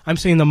that. I'm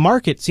saying the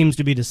market seems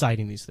to be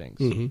deciding these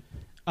things,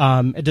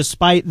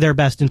 despite their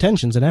best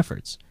intentions and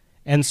efforts.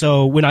 And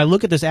so when I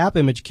look at this app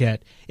image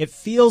kit, it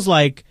feels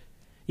like,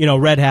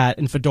 Red Hat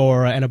and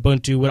Fedora and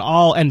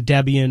Ubuntu and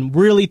Debian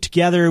really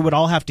together would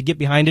all have to get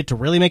behind it to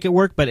really make it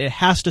work, but it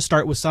has to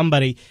start with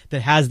somebody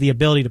that has the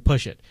ability to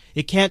push it.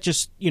 It can't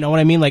just, what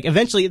I mean? Like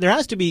eventually there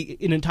has to be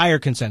an entire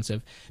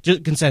consensus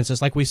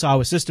like we saw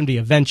with systemd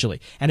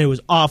eventually. And it was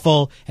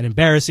awful and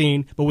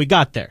embarrassing, but we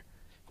got there.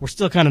 We're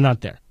still kind of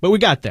not there, but we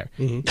got there.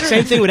 Mm-hmm.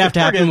 Same thing would have to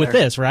happen with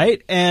this,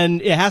 right?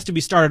 And it has to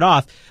be started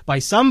off by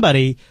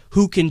somebody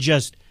who can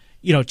just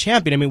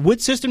champion. I mean, would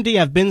systemd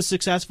have been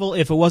successful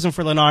if it wasn't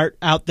for Lennart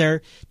out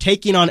there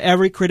taking on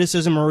every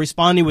criticism or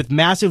responding with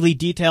massively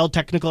detailed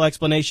technical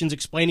explanations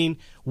explaining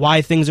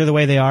why things are the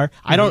way they are?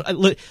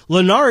 Mm-hmm.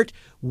 Lennart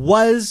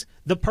was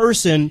the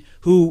person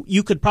who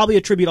you could probably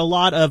attribute a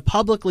lot of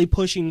publicly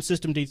pushing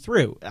systemd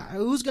through.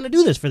 Who's going to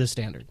do this for the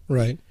standard?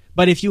 Right.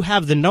 But if you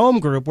have the GNOME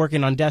group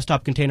working on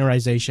desktop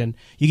containerization,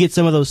 you get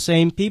some of those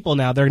same people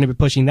now. They're going to be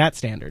pushing that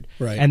standard.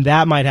 Right. And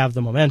that might have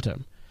the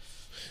momentum.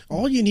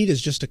 all you need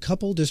is just a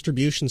couple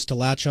distributions to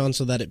latch on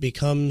so that it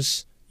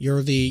becomes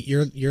you're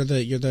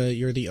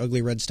the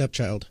ugly red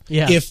stepchild.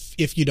 Yeah.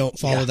 If you don't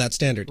follow that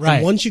standard. Right.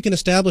 And once you can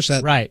establish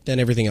that, then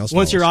everything else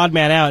Once follows. you're odd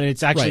man out, and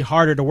it's actually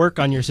harder to work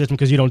on your system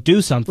because you don't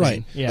do something.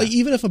 Right. Yeah. Like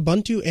even if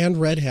Ubuntu and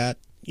Red Hat,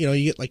 you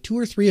get like 2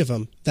 or 3 of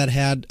them that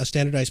had a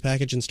standardized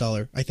package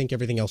installer, I think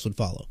everything else would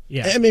follow.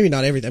 Yeah. And maybe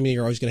not everything. I mean,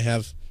 you're always going to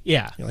have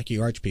like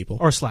you Arch people.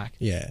 Or Slack.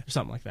 Yeah. Or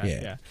something like that.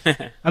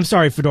 Yeah. I'm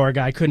sorry, Fedora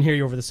guy. I couldn't hear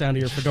you over the sound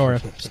of your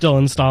Fedora. Still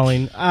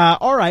installing.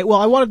 All right. Well,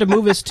 I wanted to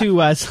move us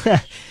to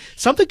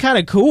something kind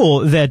of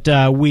cool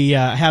that we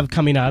have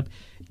coming up.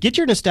 Get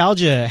your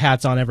nostalgia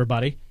hats on,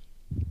 everybody.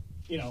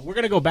 We're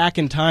going to go back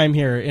in time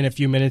here in a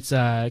few minutes.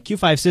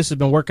 Q5Sys has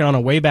been working on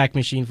a Wayback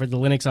Machine for the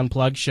Linux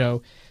Unplugged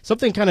show.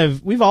 Something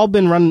we've all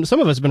been running,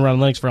 some of us have been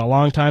running Linux for a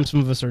long time,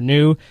 some of us are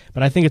new,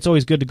 but I think it's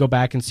always good to go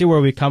back and see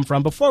where we come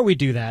from. Before we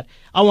do that,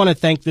 I want to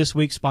thank this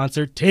week's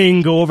sponsor,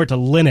 Ting. Go over to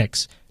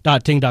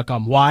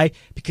linux.ting.com. Why?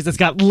 Because it's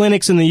got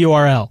Linux in the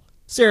URL.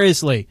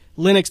 Seriously,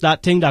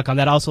 linux.ting.com.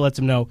 That also lets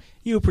them know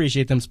you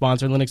appreciate them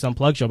sponsoring Linux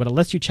Unplugged show, but it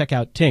lets you check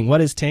out Ting.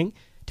 What is Ting?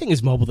 Ting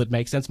is mobile that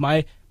makes sense.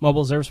 My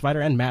mobile service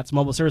provider and Matt's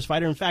mobile service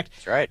provider. In fact,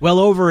 that's right. Well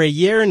over a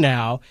year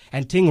now,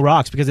 and Ting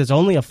rocks because it's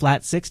only a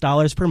flat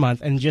 $6 per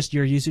month and just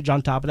your usage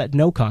on top of that,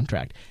 no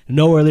contract,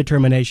 no early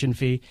termination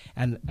fee.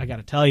 And I got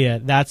to tell you,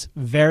 that's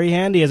very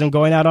handy as I'm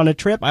going out on a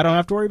trip. I don't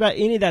have to worry about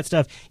any of that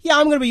stuff. Yeah,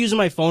 I'm going to be using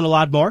my phone a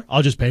lot more.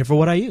 I'll just pay for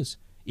what I use.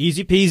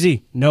 Easy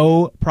peasy,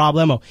 no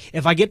problemo.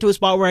 If I get to a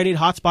spot where I need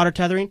hotspot or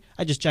tethering,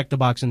 I just check the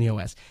box in the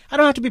OS. I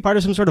don't have to be part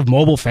of some sort of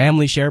mobile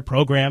family share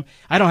program.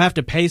 I don't have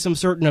to pay some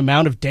certain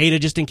amount of data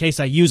just in case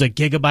I use a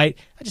gigabyte.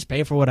 I just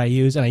pay for what I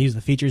use, and I use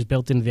the features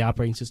built into the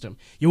operating system.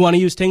 You want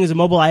to use Ting as a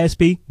mobile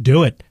ISP?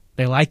 Do it.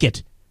 They like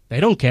it. They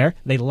don't care.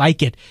 They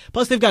like it.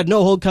 Plus, they've got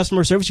no-hold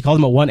customer service. You call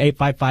them at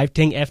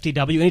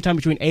 1-855-TING-FTW anytime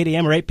between 8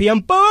 a.m. or 8 p.m.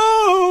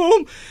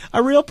 Boom!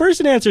 A real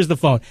person answers the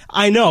phone.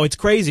 I know, it's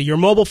crazy. Your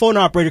mobile phone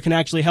operator can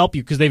actually help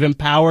you because they've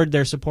empowered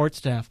their support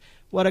staff.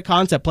 What a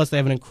concept. Plus, they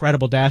have an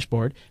incredible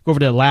dashboard. Go over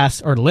to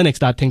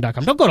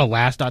linux.ting.com. Don't go to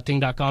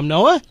last.ting.com,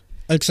 Noah.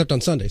 Except on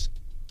Sundays.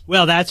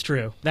 Well, that's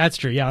true. That's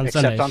true. Yeah, on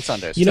Sundays. Except on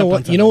Sundays. You know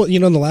what? You know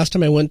the last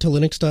time I went to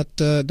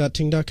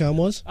linux.ting.com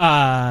was?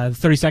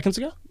 30 seconds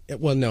ago?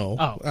 Well, no.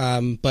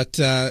 Oh. But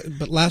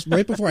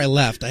right before I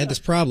left, I had this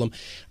problem.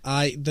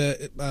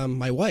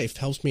 My wife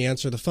helps me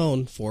answer the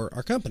phone for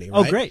our company,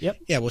 right? Oh, great. Yep.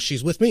 Yeah, well,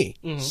 she's with me,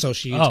 so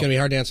she's going to be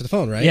hard to answer the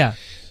phone, right? Yeah.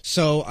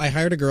 So I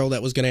hired a girl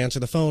that was going to answer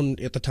the phone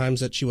at the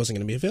times that she wasn't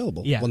going to be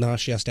available. Yeah. Well, now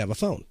she has to have a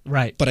phone.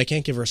 Right. But I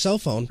can't give her a cell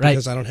phone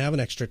because I don't have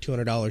an extra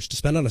 $200 to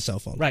spend on a cell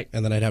phone. Right.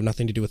 And then I'd have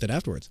nothing to do with it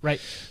afterwards.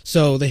 Right.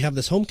 So they have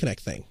this Home Connect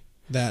thing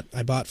that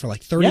I bought for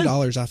like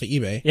 $30 off of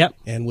eBay. Yep.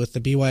 And with the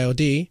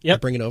BYOD, Yep. I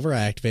bring it over, I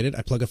activate it,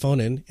 I plug a phone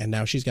in, and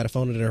now she's got a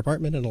phone in her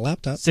apartment and a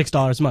laptop.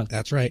 $6 a month.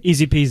 That's right.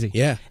 Easy peasy.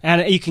 Yeah.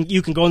 And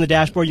you can go in the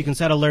dashboard, you can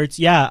set alerts.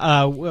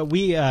 Yeah,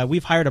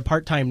 we've hired a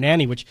part-time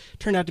nanny, which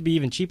turned out to be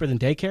even cheaper than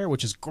daycare,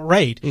 which is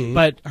great. Mm-hmm.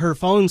 But her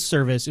phone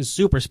service is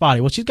super spotty.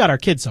 Well, she's got our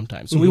kids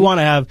sometimes, so we want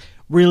to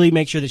really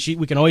make sure that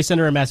we can always send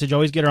her a message,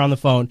 always get her on the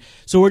phone.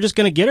 So we're just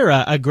going to get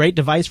her a great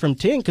device from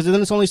Ting, because then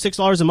it's only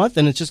 $6 a month,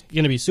 and it's just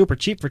going to be super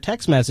cheap for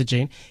text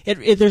messaging.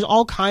 There's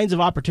all kinds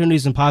of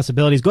opportunities and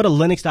possibilities. Go to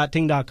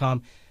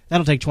linux.ting.com.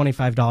 That'll take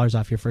 $25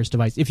 off your first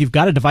device. If you've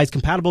got a device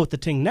compatible with the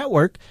Ting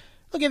network,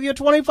 they'll give you a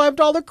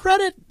 $25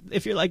 credit.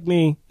 If you're like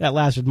me, that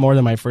lasted more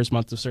than my first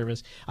month of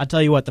service. I'll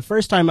tell you what, the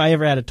first time I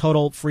ever had a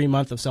total free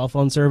month of cell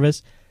phone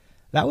service,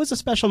 that was a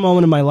special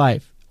moment in my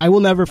life. I will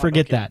never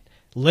forget that.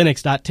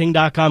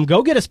 Linux.ting.com.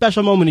 Go get a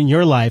special moment in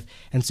your life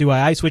and see why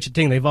I switched to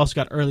Ting. They've also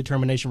got early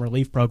termination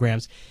relief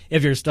programs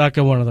if you're stuck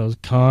in one of those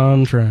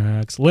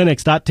contracts.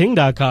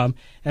 Linux.ting.com.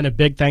 And a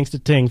big thanks to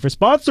Ting for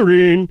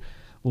sponsoring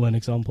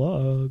Linux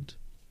Unplugged.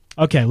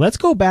 Okay, let's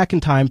go back in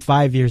time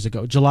 5 years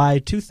ago, July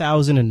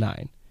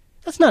 2009.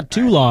 That's not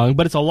too long,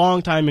 but it's a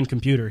long time in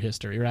computer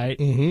history, right?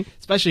 Mm-hmm.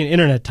 Especially in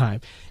internet time.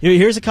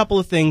 Here's a couple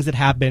of things that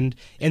happened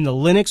in the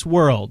Linux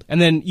world.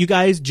 And then you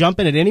guys jump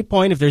in at any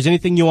point if there's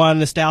anything you want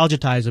to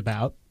nostalgize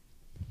about.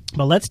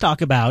 But let's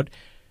talk about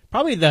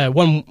probably the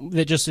one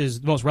that just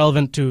is the most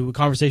relevant to the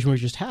conversation we were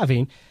just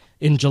having.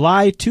 In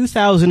July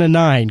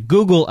 2009,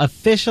 Google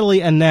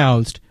officially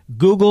announced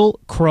Google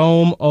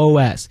Chrome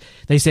OS.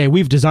 They say,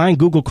 we've designed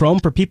Google Chrome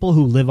for people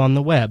who live on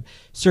the web,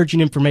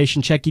 searching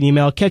information, checking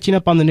email, catching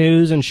up on the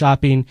news and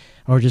shopping,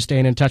 or just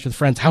staying in touch with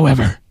friends.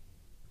 However,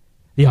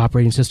 the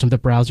operating system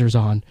that browsers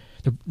on,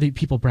 the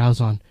people browse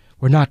on,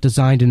 were not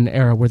designed in an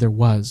era where there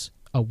was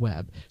a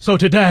web. So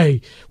today,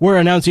 we're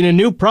announcing a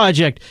new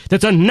project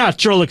that's a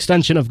natural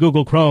extension of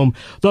Google Chrome,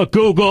 the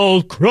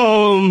Google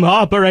Chrome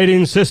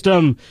operating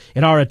system,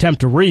 in our attempt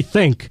to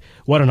rethink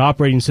what an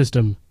operating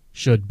system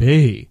should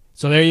be.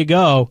 So there you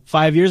go.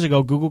 5 years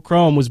ago, Google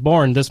Chrome was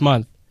born this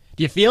month.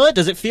 Do you feel it?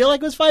 Does it feel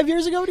like it was 5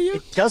 years ago to you?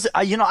 It does.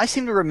 I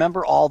seem to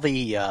remember all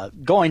the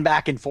going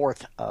back and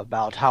forth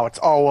about how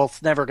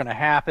it's never going to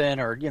happen,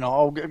 or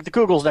the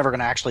Google's never going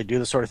to actually do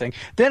this sort of thing.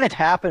 Then it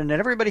happened, and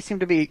everybody seemed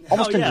to be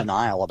almost in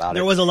denial about it.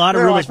 There was a lot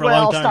of rumors for a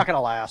long time. It's not going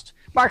to last.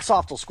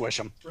 Microsoft will squish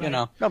them. Right.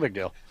 No big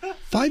deal.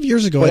 5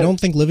 years ago, I don't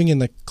think living in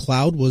the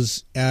cloud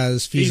was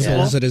as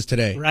feasible as it is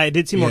today. Right. It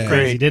did seem more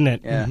crazy, didn't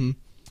it? Yeah. Mm-hmm.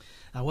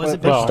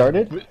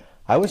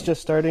 I was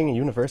just starting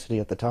university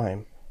at the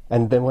time.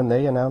 And then when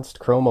they announced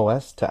Chrome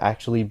OS to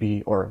actually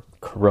be, or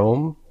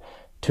Chrome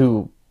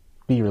to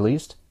be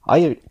released,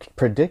 I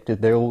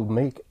predicted they will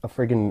make a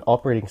friggin'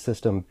 operating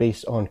system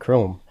based on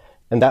Chrome.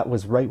 And that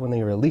was right when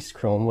they released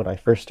Chrome when I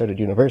first started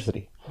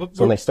university. So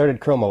when they started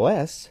Chrome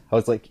OS, I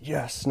was like,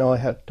 yes, no,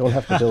 don't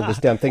have to build this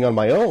damn thing on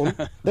my own.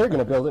 They're going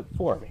to build it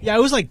for me. Yeah,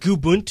 it was like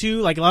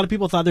Ubuntu. Like, a lot of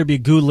people thought there'd be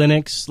Goo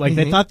Linux. Like,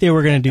 they thought they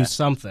were going to do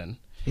something.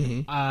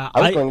 Mm-hmm. I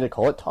was going to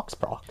call it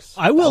Toxprox.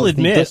 I will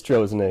admit, the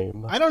distro's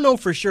name. I don't know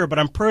for sure, but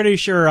I'm pretty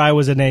sure I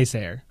was a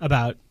naysayer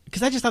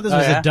because I just thought this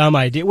was a dumb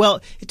idea.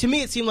 Well, to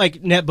me, it seemed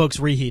like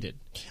netbooks reheated.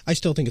 I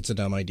still think it's a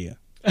dumb idea,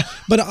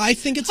 but I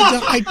think it's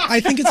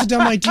a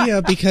dumb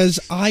idea because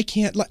I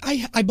can't.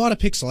 I bought a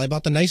Pixel. I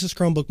bought the nicest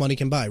Chromebook money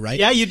can buy. Right?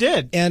 Yeah, you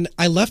did. And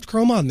I left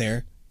Chrome on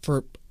there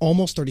for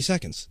almost 30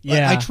 seconds.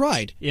 Yeah. I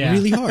tried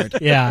really hard.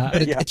 Yeah.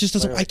 But it just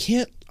doesn't.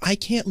 I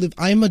can't live.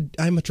 I'm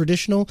a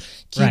traditional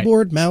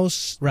keyboard,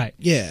 mouse. Right.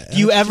 Yeah. Do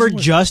you ever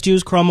just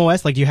use Chrome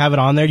OS? Like, do you have it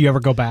on there? Do you ever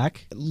go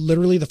back?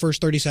 Literally the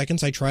first 30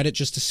 seconds, I tried it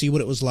just to see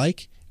what it was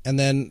like. And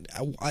then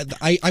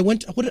I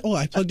went.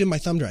 I plugged in my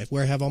thumb drive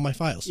where I have all my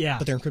files. Yeah.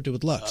 But they're encrypted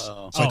with LUPs,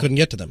 so I couldn't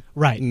get to them.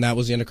 Right. And that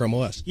was the end of Chrome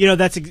OS.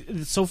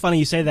 It's so funny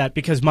you say that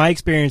because my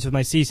experience with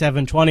my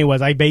C720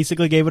 was I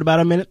basically gave it about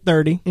a minute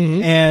 30,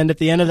 and at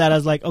the end of that I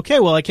was like,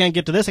 okay, well I can't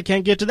get to this, I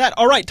can't get to that.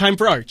 All right, time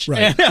for Arch.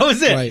 Right. And that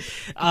was it. Right.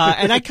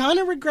 And I kind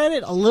of regret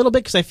it a little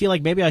bit because I feel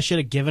like maybe I should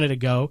have given it a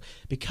go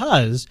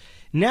because.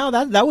 Now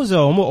that was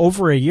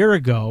over a year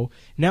ago.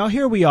 Now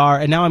here we are,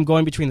 and now I'm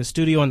going between the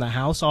studio and the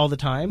house all the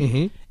time.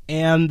 Mm-hmm.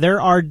 And there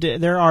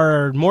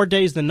are more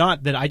days than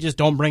not that I just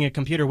don't bring a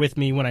computer with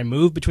me when I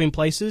move between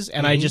places,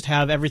 and I just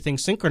have everything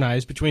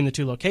synchronized between the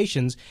two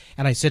locations.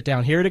 And I sit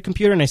down here at a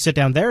computer, and I sit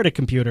down there at a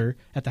computer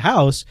at the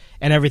house,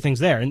 and everything's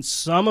there. And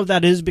some of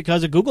that is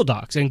because of Google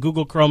Docs and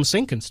Google Chrome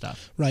Sync and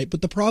stuff. Right,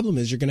 but the problem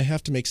is you're going to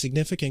have to make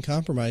significant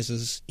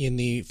compromises in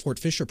the Fort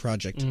Fisher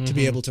project to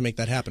be able to make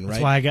that happen.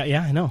 Right? That's why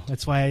I know.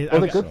 That's why.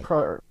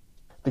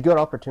 The good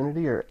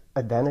opportunity or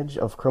advantage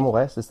of Chrome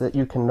OS is that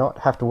you cannot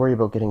have to worry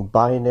about getting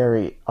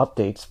binary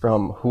updates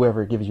from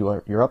whoever gives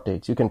you your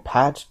updates. You can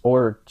patch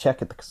or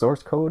check at the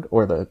source code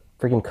or the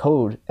friggin'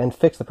 code and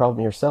fix the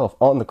problem yourself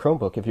on the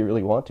Chromebook if you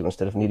really want to,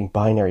 instead of needing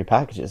binary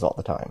packages all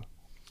the time.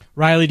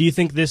 Riley, do you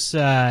think this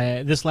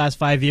last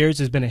 5 years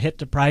has been a hit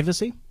to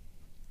privacy?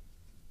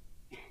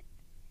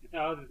 No,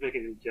 I was just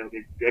making a joke.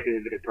 It's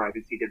definitely been a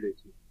privacy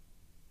division.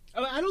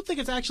 I don't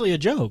think it's actually a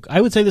joke. I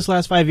would say this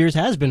last 5 years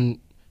has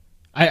been.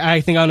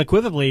 I think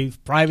unequivocally,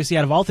 privacy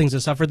out of all things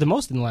has suffered the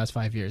most in the last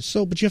 5 years.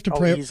 So, but you have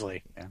to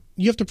easily. Yeah.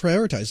 You have to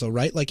prioritize, though,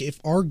 right? Like, if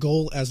our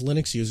goal as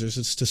Linux users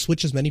is to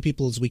switch as many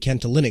people as we can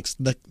to Linux,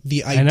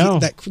 the idea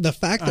that the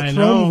fact that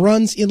Chrome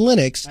runs in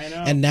Linux,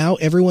 and now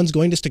everyone's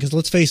going to stick. Because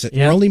let's face it,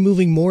 we're only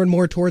moving more and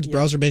more towards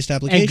browser-based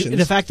applications. And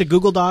the fact that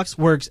Google Docs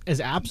works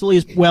as absolutely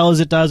as well as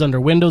it does under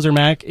Windows or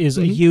Mac is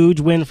a huge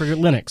win for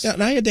Linux. Yeah,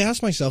 and I had to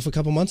ask myself a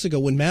couple months ago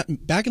when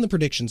back in the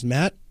predictions,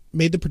 Matt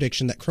made the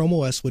prediction that Chrome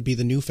OS would be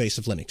the new face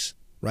of Linux.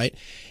 Right,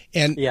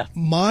 and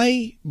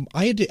I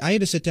had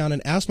to sit down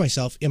and ask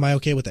myself, am I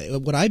okay with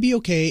that? Would I be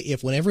okay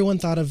if when everyone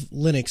thought of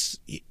Linux,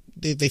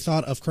 they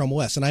thought of Chrome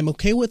OS? And I'm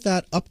okay with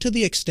that up to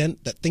the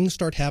extent that things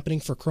start happening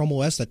for Chrome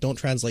OS that don't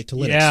translate to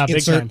Linux. Yeah, big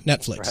Insert time.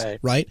 Netflix,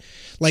 right?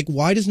 Like,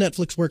 why does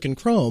Netflix work in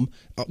Chrome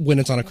when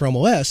it's on a Chrome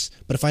OS?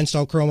 But if I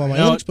install Chrome on my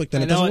Linux book,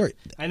 then it doesn't work.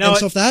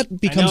 So if that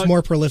becomes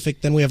more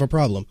prolific, then we have a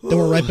problem. Then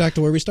we're right back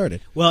to where we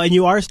started. Well, and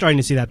you are starting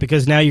to see that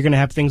because now you're going to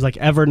have things like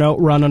Evernote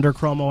run under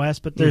Chrome OS,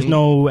 but there's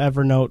no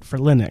Evernote for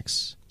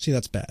Linux. See,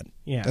 that's bad.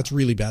 Yeah. That's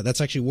really bad. That's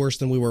actually worse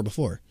than we were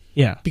before.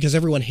 Yeah. Because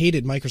everyone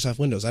hated Microsoft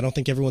Windows. I don't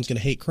think everyone's going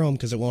to hate Chrome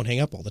because it won't hang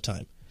up all the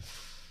time.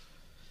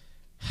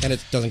 And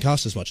it doesn't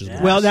cost as much as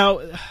Windows. Well,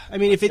 now, I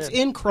mean, if it's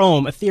in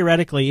Chrome,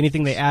 theoretically,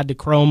 anything they add to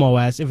Chrome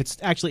OS, if it's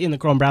actually in the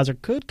Chrome browser,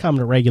 could come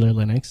to regular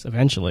Linux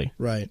eventually.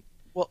 Right.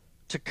 Well,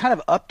 to kind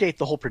of update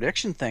the whole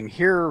prediction thing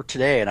here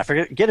today, and I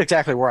forget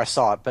exactly where I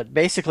saw it, but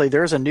basically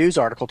there's a news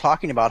article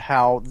talking about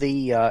how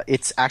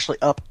it's actually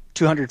up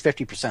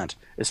 250%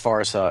 as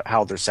far as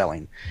how they're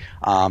selling.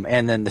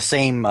 And then the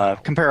same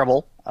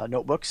comparable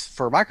notebooks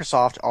for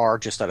Microsoft are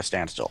just at a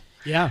standstill.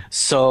 Yeah.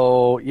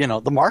 So,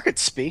 the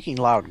market's speaking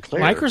loud and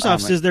clear.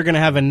 Microsoft says they're going to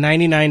have a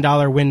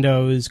 $99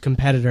 Windows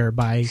competitor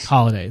by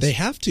holidays. They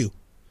have to.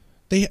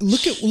 They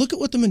look at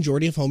what the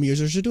majority of home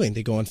users are doing.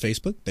 They go on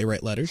Facebook, they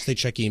write letters, they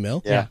check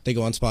email, they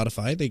go on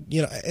Spotify,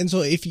 and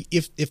so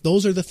if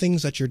those are the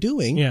things that you're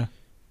doing,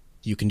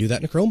 You can do that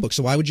in a Chromebook.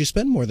 So why would you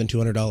spend more than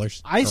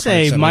 $200? I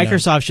say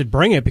Microsoft should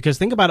bring it, because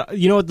think about it.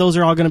 You know what those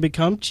are all going to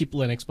become? Cheap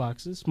Linux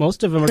boxes.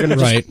 Most of them are going to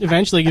just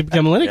eventually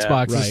become Linux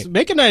boxes.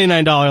 Make a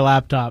 $99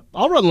 laptop.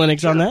 I'll run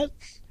Linux on that. It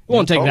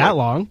won't take that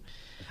long.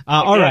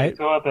 All right.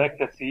 So up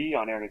XFCE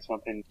on there or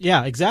something.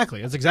 Yeah,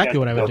 exactly. That's exactly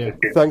what I would do.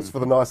 Thanks for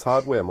the nice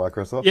hardware,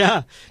 Microsoft.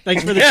 Yeah,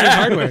 thanks for the cheap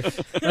hardware.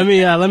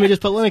 Let me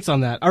just put Linux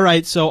on that. All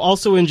right. So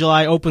also in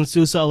July,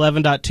 OpenSUSE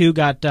 11.2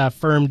 got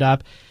firmed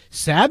up.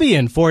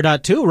 Sabian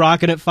 4.2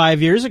 rocking it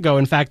 5 years ago.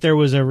 In fact, there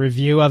was a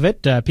review of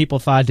it. People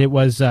thought it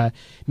was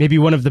maybe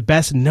one of the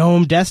best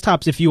GNOME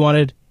desktops if you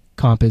wanted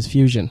Compiz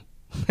Fusion.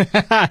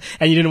 And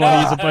you didn't want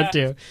to use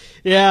Ubuntu.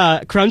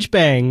 Yeah,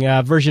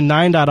 Crunchbang version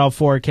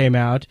 9.04 came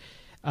out.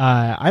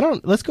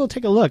 Let's go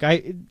take a look.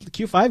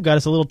 Q5 got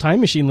us a little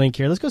time machine link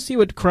here. Let's go see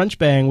what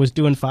Crunchbang was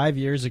doing 5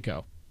 years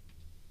ago.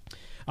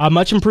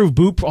 Much improved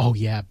boot. Oh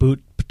yeah,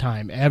 boot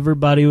time.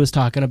 Everybody was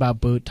talking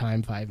about boot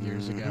time 5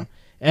 years ago.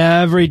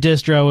 Every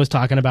distro was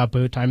talking about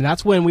boot time. And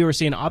that's when we were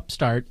seeing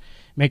Upstart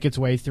make its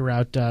way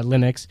throughout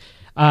Linux.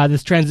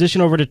 This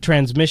transition over to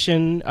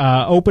transmission,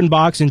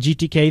 OpenBox and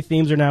GTK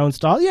themes are now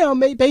installed.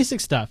 Basic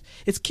stuff.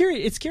 It's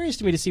curious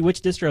to me to see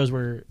which distros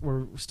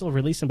were still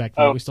releasing back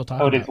then. We still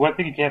talking about. There's one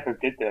thing you can't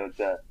forget though, is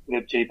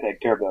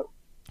libjpeg Turbo.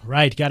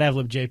 Right, gotta have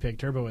libjpeg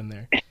Turbo in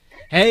there.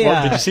 Hey,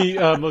 did you see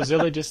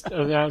Mozilla just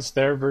announced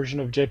their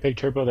version of JPEG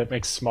Turbo that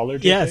makes smaller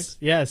JPEGs?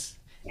 Yes.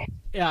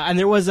 Yeah, and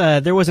there was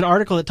an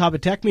article at Top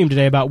of Tech Meme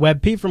today about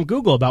WebP from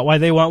Google about why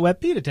they want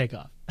WebP to take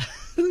off.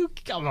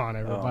 Come on,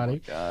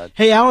 everybody. Oh my God.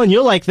 Hey, Alan,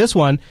 you'll like this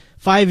one.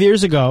 5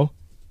 years ago,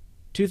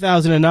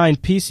 2009,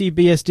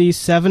 PC-BSD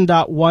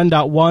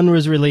 7.1.1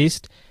 was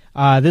released.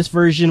 This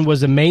version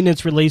was a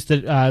maintenance release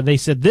that they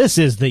said this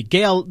is the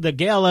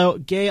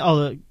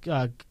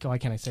why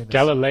can't I say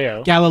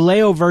this?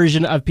 Galileo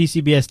version of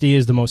PC-BSD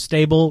is the most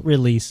stable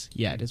release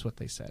yet, is what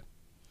they said.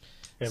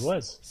 It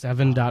was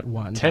 7.1.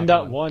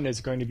 10.1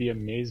 is going to be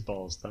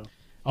amazeballs, though.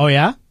 Oh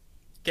yeah,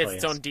 gets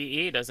its own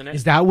DE, doesn't it?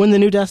 Is that when the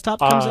new desktop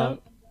comes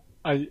out?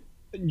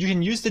 You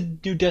can use the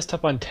new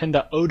desktop on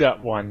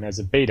 10.0.1 as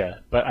a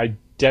beta, but I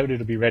doubt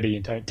it'll be ready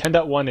in time.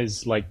 10.1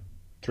 is like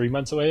 3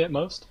 months away at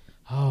most.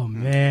 Oh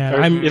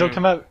man, It'll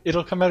come out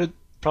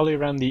probably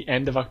around the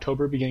end of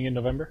October, beginning of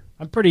November.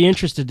 I'm pretty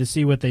interested to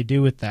see what they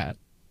do with that.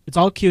 It's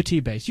all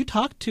Qt based. You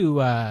talked to.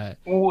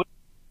 Go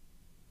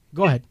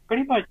ahead.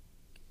 Pretty much,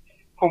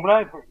 from what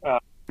I've heard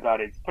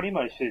about it, it's pretty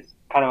much just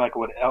kind of like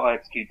what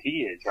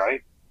LXQT is,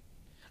 right?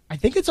 I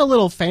think it's a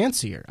little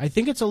fancier. I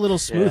think it's a little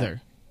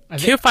smoother.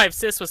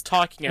 Q5Sys was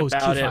talking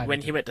about it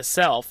when he went to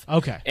Self.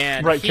 Okay.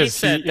 And he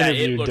said that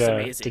it looks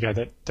amazing. The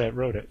guy that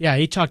wrote it. Yeah,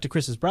 he talked to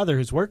Chris's brother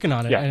who's working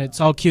on it, and it's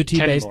all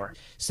Qt-based.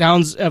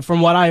 Sounds,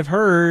 from what I've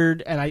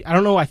heard, and I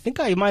don't know, I think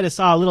I might have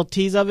saw a little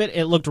tease of it,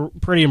 it looked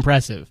pretty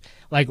impressive.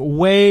 Like,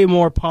 way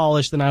more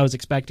polished than I was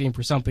expecting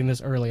for something this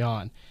early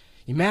on.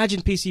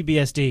 Imagine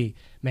PC-BSD,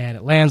 man,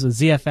 it lands with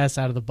ZFS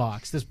out of the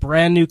box. This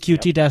brand new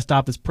Qt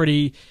desktop is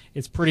pretty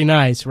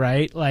nice,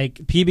 right? Like,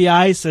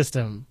 PBI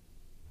system.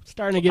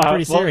 Starting to get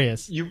pretty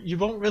serious. You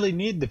won't really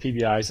need the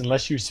PBIs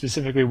unless you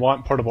specifically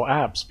want portable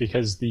apps,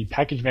 because the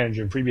package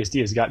manager in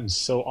FreeBSD has gotten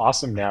so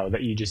awesome now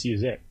that you just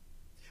use it.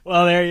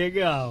 Well, there you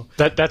go.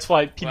 That's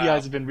why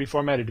PBIs have been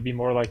reformatted to be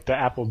more like the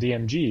Apple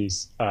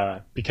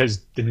DMGs,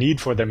 because the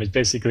need for them has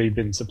basically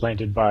been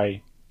supplanted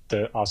by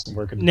the awesome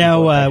work of the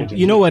Now,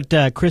 you know what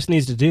Chris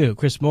needs to do,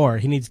 Chris Moore?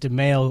 He needs to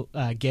mail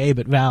Gabe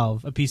at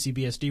Valve a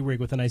PC-BSD rig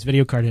with a nice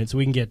video card in it so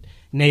we can get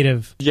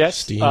native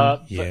Steam.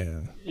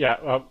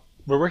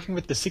 We're working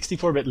with the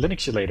 64-bit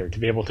Linuxulator to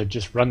be able to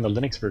just run the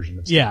Linux version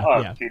of Steam.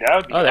 Yeah. Dude, that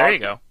would be there you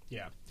go.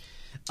 Yeah.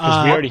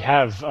 Because we already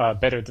have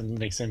better than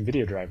Linux and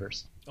video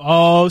drivers.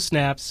 Oh,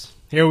 snaps.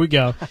 Here we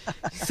go.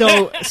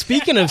 So,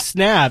 speaking of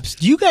snaps,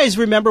 do you guys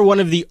remember one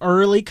of the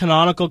early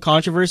Canonical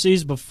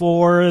controversies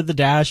before the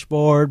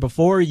dashboard,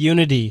 before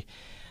Unity,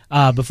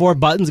 before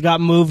buttons got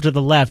moved to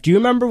the left? Do you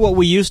remember what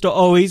we used to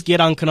always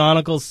get on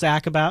Canonical's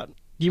sack about?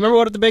 Do you remember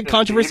what the big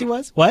controversy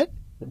was? What?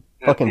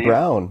 Fucking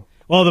Brown.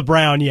 Well, the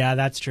Brown, yeah,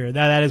 that's true.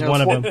 That is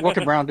one of them. What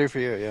could Brown do for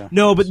you? Yeah.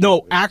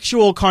 No,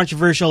 actual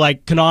controversial,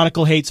 like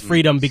Canonical hates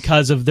freedom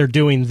because of they're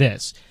doing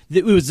this.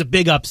 It was a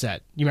big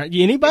upset.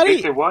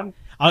 Anybody?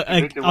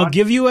 I'll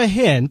give you a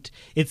hint.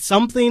 It's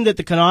something that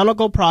the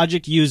Canonical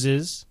project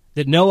uses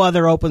that no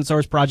other open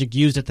source project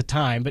used at the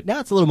time, but now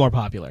it's a little more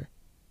popular.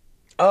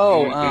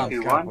 Oh,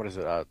 God, what is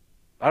it?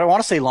 I don't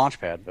want to say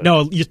Launchpad. But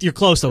no, you're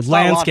close though.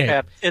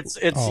 Landscape.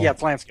 It's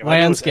Landscape.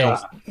 Landscape.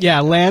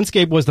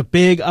 Landscape was the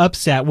big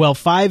upset. Well,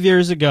 5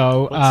 years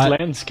ago, what's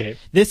Landscape?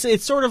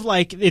 It's sort of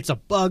like it's a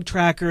bug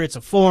tracker, it's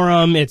a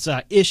forum, it's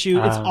a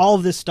issue, it's all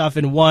of this stuff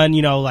in one.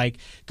 Like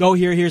go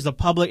here, here's the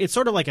public. It's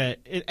sort of like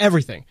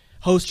everything.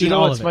 Hosting. Do you know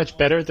all what's of it. much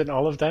better than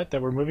all of that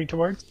we're moving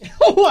towards?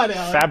 What?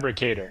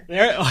 Fabricator.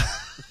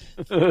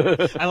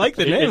 I like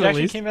the name. It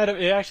actually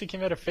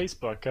came out of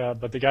Facebook,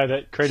 but the guy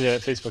that created it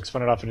at Facebook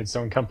spun it off in its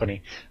own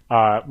company.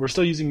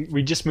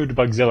 We just moved to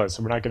Bugzilla,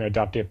 so we're not going to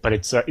adopt it. But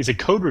it's a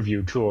code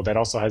review tool that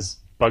also has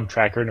bug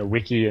tracker and a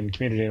wiki and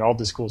community and all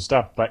this cool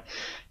stuff, but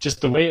just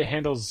the way it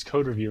handles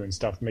code review and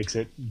stuff makes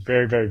it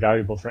very, very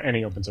valuable for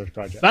any open source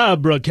project.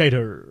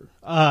 Fabricator.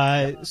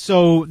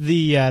 So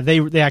they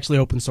actually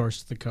open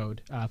sourced the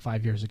code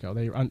 5 years ago.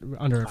 They were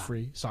under a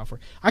free software.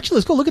 Actually,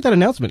 let's go look at that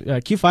announcement.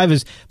 Q5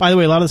 is, by the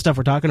way, a lot of the stuff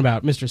we're talking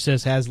about, Mr.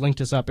 Sis has linked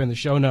us up in the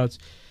show notes.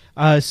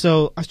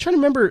 So I was trying to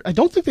remember. I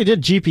don't think they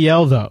did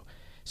GPL, though.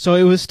 So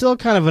it was still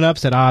kind of an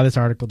upset. This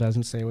article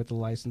doesn't say what the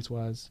license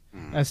was.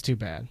 That's too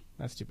bad.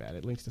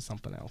 It links to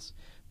something else.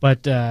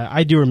 But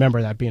I do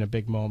remember that being a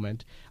big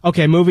moment.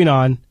 Okay, moving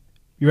on.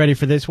 You ready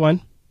for this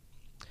one?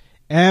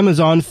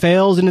 Amazon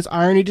fails in its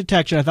irony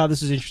detection. I thought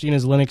this was interesting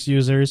as Linux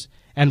users,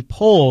 and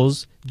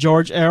pulls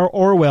George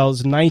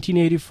Orwell's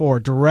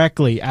 1984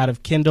 directly out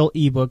of Kindle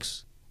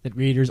ebooks that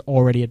readers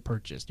already had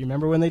purchased. Do you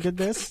remember when they did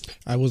this?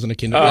 I wasn't a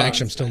Kindle.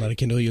 Actually, I'm still not a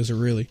Kindle user,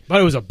 really. But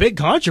it was a big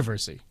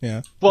controversy.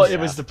 Yeah. Well, it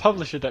was the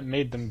publisher that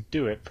made them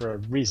do it for a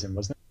reason,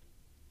 wasn't it?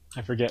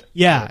 I forget.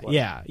 Yeah.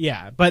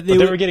 But they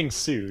were getting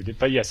sued.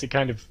 But yes,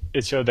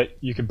 it showed that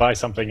you could buy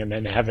something and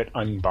then have it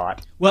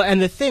unbought. Well,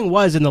 and the thing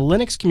was, in the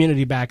Linux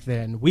community back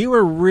then, we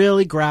were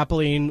really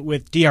grappling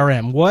with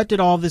DRM. What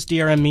did all this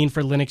DRM mean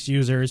for Linux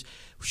users?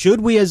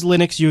 Should we as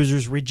Linux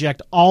users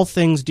reject all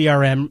things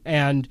DRM?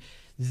 And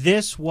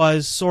this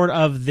was sort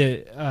of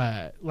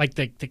the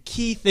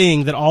key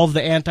thing that all of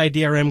the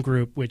anti-DRM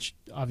group, which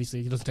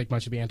obviously it doesn't take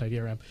much to be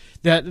anti-DRM,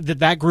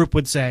 that group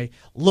would say,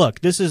 look,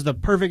 this is the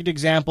perfect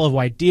example of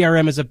why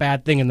DRM is a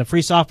bad thing, and the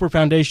Free Software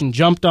Foundation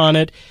jumped on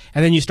it,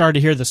 and then you started to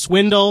hear the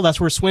swindle.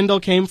 That's where swindle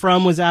came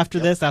from, was after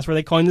this. That's where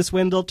they coined the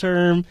swindle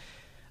term.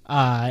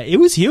 It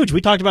was huge. We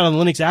talked about it on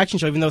the Linux Action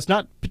Show, even though it's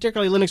not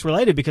particularly Linux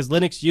related, because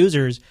Linux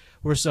users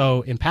were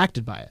so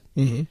impacted by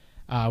it,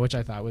 which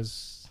I thought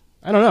was...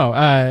 I don't know.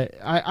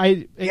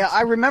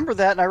 I remember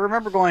that, and I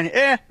remember going,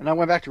 and I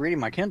went back to reading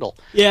my Kindle.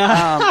 Yeah.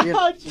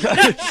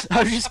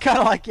 I was just kind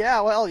of like,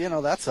 yeah, well,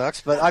 that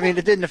sucks. But, I mean,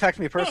 it didn't affect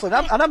me personally.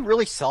 And I'm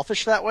really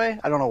selfish that way.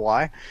 I don't know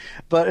why.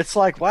 But it's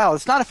like, wow,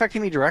 it's not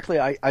affecting me directly.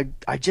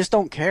 I just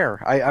don't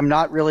care. I'm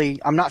not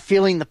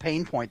feeling the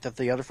pain point that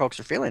the other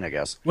folks are feeling, I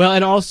guess. Well,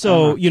 and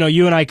also,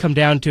 you and I come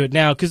down to it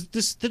now, because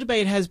the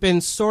debate has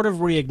been sort of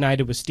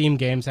reignited with Steam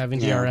games having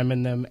DRM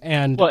in them.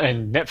 And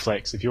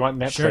Netflix. If you want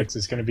Netflix,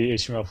 it's going to be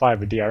HTML5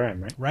 with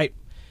DRM, right? Right.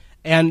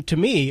 And to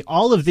me,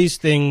 all of these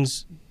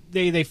things,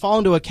 they fall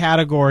into a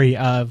category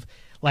of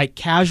like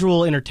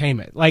casual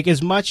entertainment, like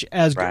as much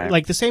as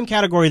like the same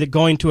category that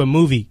going to a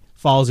movie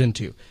falls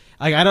into.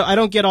 Like I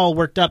don't get all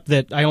worked up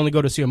that I only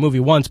go to see a movie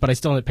once, but I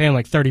still end up paying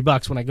like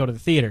 $30 when I go to the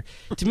theater.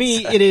 To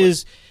me, it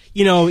is,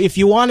 if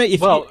you want to,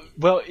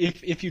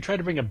 if you try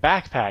to bring a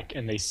backpack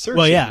and they search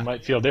it, you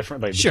might feel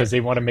differently because they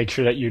want to make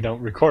sure that you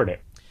don't record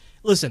it.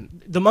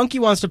 Listen, the monkey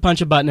wants to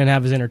punch a button and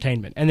have his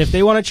entertainment. And if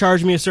they want to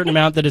charge me a certain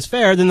amount that is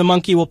fair, then the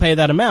monkey will pay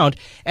that amount.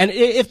 And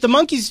if the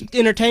monkey's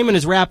entertainment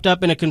is wrapped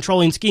up in a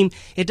controlling scheme,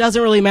 it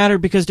doesn't really matter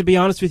because, to be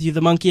honest with you,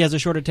 the monkey has a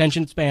short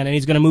attention span and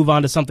he's going to move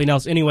on to something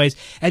else anyways.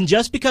 And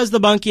just because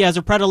the monkey has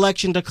a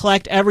predilection to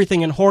collect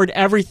everything and hoard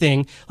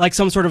everything like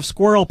some sort of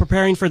squirrel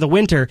preparing for the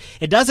winter,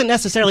 it doesn't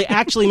necessarily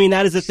actually mean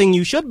that is the thing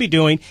you should be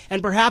doing.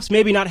 And perhaps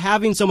maybe not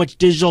having so much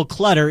digital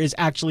clutter is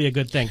actually a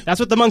good thing.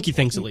 That's what the monkey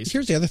thinks, at least.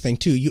 Here's the other thing,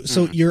 too.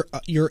 So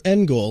your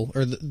end goal,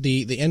 or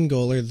the end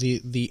goal, or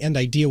the end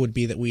idea would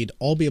be that we'd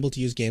all be able to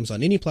use games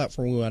on any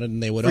platform we wanted,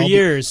 and they would for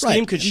years.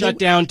 Steam could shut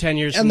down 10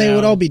 years from now. And they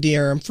would all be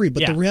DRM free.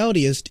 But the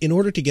reality is, in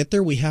order to get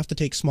there, we have to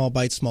take small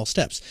bites, small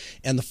steps.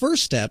 And the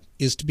first step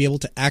is to be able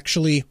to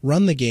actually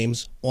run the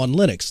games on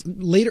Linux.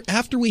 Later,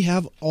 after we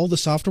have all the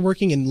software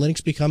working and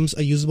Linux becomes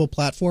a usable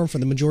platform for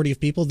the majority of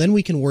people, then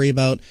we can worry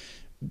about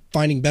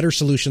finding better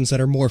solutions that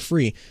are more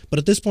free. But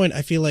at this point,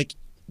 I feel like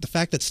the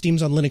fact that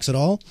Steam's on Linux at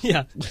all...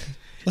 Yeah.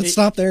 Let's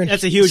stop there and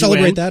that's a huge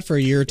celebrate win. that for a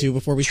year or two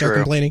before we start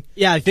complaining.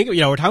 Yeah, I think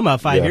we're talking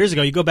about 5 years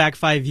ago. You go back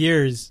 5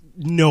 years,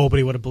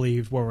 nobody would have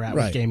believed where we're at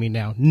with gaming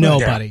now.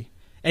 Nobody.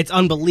 Yeah. It's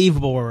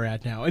unbelievable where we're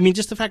at now. I mean,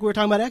 just the fact we were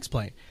talking about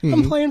X-Plane.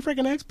 I'm playing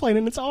freaking X-Plane,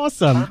 and it's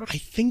awesome. I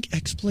think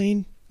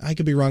X-Plane, I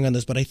could be wrong on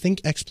this, but I think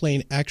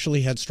X-Plane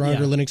actually had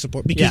stronger Linux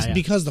support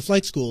because the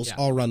flight schools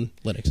all run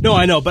Linux. No,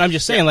 I know, but I'm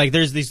just saying, like,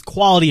 there's these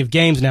quality of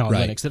games now on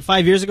Linux that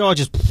 5 years ago, it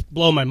just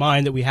blow my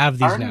mind that we have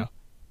these now.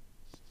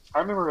 I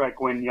remember, like,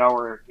 when y'all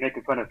were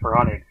making fun of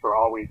Phoronix for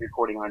always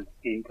recording on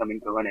Steam coming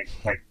to Linux.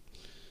 Like,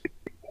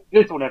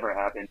 this will never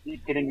happen. Are you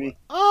kidding me?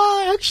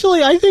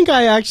 Actually, I think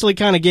I actually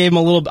kind of gave him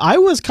a little... I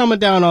was coming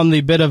down on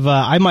the bit of,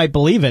 I might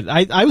believe it.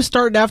 I was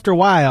starting after a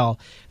while.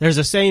 There's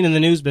a saying in the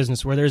news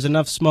business, where there's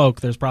enough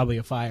smoke, there's probably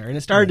a fire. And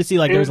it started to see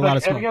like there was a lot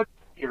of smoke.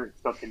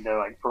 Something though,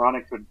 like,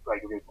 Phoronix would,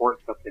 like, report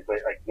something, but,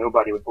 like,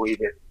 nobody would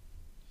believe it.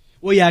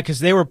 Well, yeah,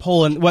 because they were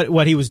pulling...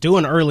 What he was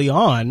doing early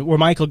on, where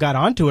Michael got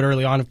onto it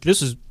early on,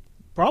 this is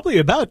probably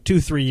about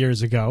 2-3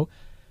 years ago,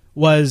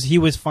 was he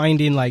was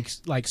finding like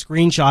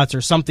screenshots or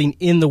something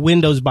in the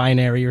Windows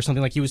binary or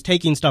something, like he was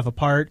taking stuff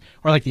apart,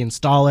 or like the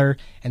installer,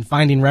 and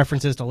finding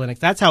references to Linux.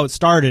 That's how it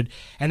started,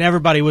 and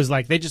everybody was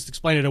like, they just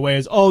explained it away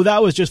as, oh,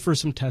 that was just for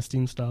some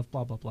testing stuff,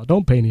 blah, blah, blah.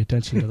 Don't pay any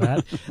attention to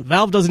that.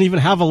 Valve doesn't even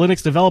have a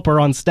Linux developer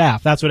on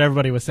staff. That's what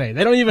everybody was saying.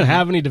 They don't even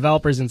have any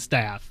developers in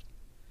staff.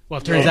 Well,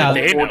 it turns out...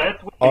 Well,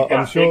 that's what they I'm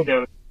got sure... big,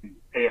 though.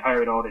 They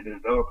hired all the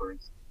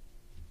developers.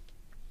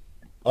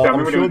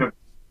 I'm sure...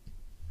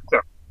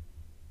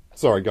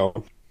 Sorry, go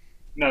on.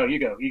 No, you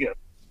go.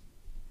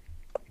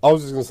 I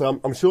was just going to say,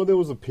 I'm sure there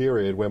was a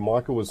period where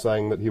Michael was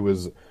saying that he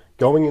was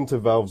going into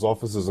Valve's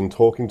offices and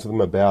talking to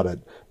them about it,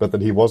 but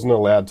that he wasn't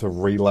allowed to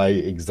relay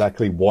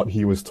exactly what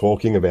he was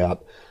talking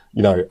about,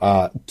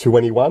 to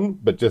anyone,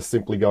 but just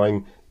simply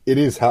going, it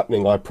is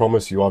happening, I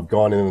promise you, I've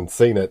gone in and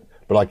seen it,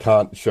 but I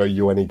can't show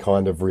you any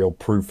kind of real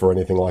proof or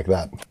anything like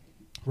that.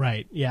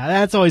 Right. Yeah,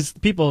 that's always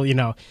people,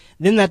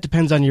 then that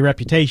depends on your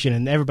reputation,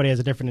 and everybody has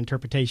a different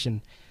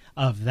interpretation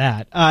of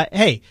that.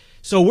 Hey,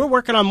 so we're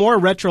working on more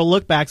retro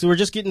lookbacks. We're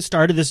just getting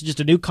started. This is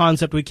just a new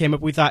concept we came up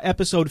with. We thought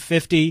episode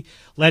 50,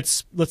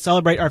 let's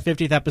celebrate our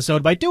 50th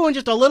episode by doing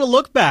just a little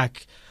look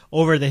back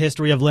over the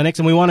history of Linux,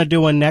 and we want to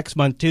do one next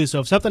month too. So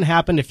if something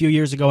happened a few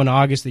years ago in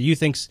August that you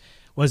think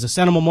was a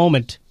seminal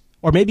moment,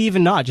 or maybe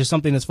even not, just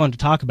something that's fun to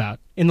talk about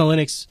in the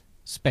Linux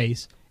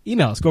space,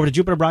 email us. Go over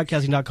to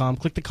jupiterbroadcasting.com,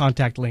 click the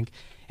contact link,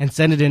 and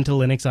send it into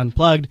Linux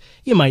Unplugged.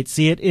 You might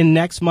see it in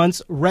next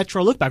month's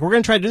Retro Lookback. We're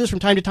going to try to do this from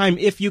time to time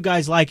if you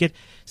guys like it,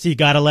 so you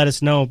got to let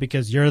us know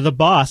because you're the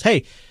boss.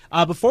 Hey,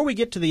 before we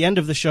get to the end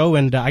of the show,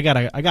 and I got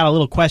a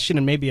little question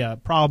and maybe a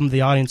problem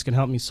the audience can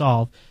help me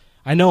solve.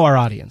 I know our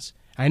audience.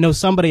 I know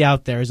somebody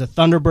out there is a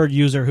Thunderbird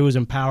user who is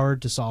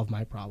empowered to solve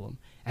my problem,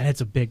 and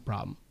it's a big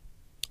problem.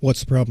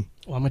 What's the problem?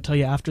 Well, I'm going to tell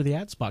you after the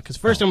ad spot, because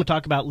first I'm going to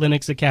talk about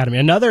Linux Academy,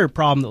 another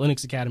problem that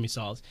Linux Academy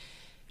solves.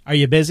 Are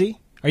you busy?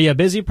 Are you a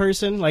busy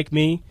person like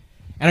me?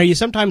 And are you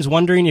sometimes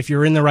wondering if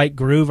you're in the right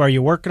groove? Are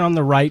you working on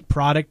the right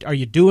product? Are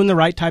you doing the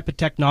right type of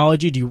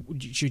technology?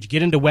 Should you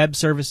get into web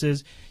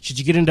services? Should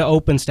you get into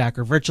OpenStack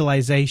or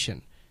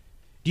virtualization?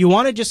 Do you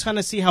want to just kind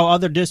of see how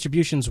other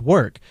distributions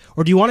work?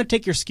 Or do you want to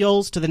take your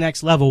skills to the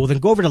next level? Well, then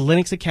go over to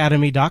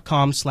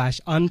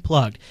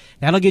linuxacademy.com/unplugged.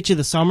 That'll get you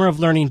the Summer of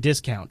Learning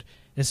discount.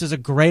 This is a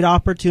great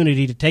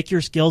opportunity to take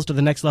your skills to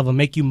the next level,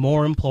 make you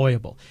more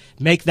employable.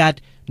 Make that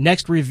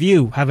next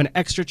review have an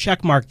extra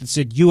check mark that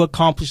said you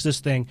accomplished this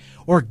thing,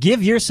 or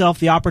give yourself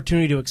the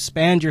opportunity to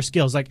expand your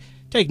skills. Like,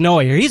 take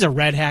Noah here. He's a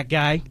Red Hat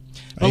guy.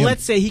 But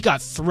let's say he got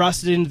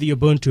thrusted into the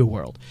Ubuntu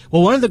world.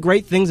 Well, one of the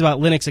great things about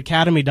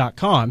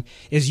linuxacademy.com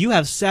is you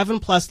have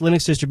 7+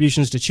 Linux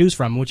distributions to choose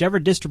from. Whichever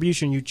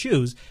distribution you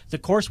choose, the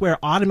courseware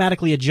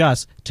automatically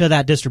adjusts to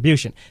that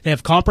distribution. They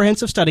have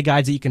comprehensive study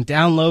guides that you can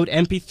download,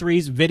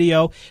 MP3s,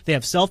 video. They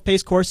have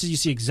self-paced courses. You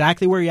see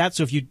exactly where you're at.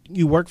 So if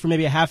you work for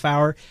maybe a half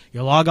hour,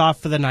 you log off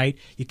for the night,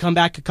 you come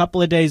back a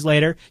couple of days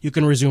later, you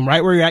can resume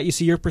right where you're at. You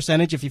see your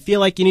percentage. If you feel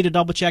like you need to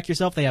double-check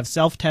yourself, they have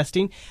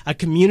self-testing, a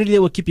community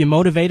that will keep you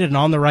motivated and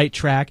on the right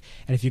track.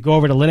 And if you go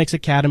over to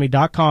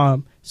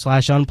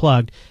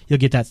linuxacademy.com/unplugged, you'll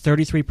get that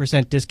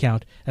 33%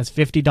 discount. That's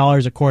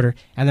 $50 a quarter.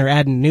 And they're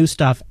adding new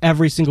stuff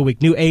every single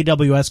week, new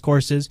AWS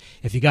courses.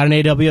 If you got an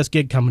AWS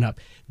gig coming up,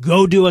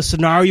 go do a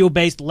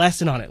scenario-based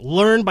lesson on it.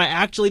 Learn by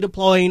actually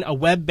deploying a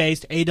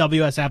web-based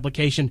AWS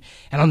application,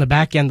 and on the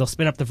back end, they'll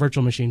spin up the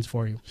virtual machines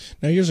for you.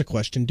 Now, here's a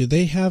question. Do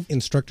they have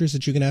instructors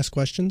that you can ask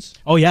questions?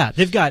 Oh, yeah.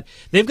 They've got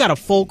a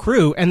full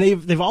crew, and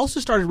they've also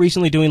started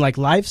recently doing, like,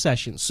 live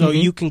sessions. So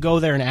you can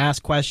go there and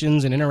ask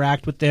questions and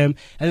interact with them,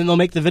 and then they'll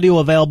make the video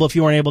available if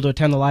you weren't able to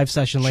attend the live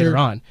session later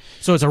on.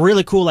 So it's a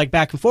really cool, like,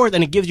 back and forth,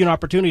 and it gives you an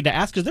opportunity to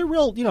ask, because they're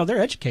real,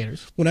 they're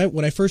educators. When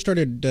I first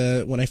started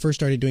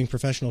doing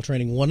professional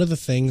training, one of the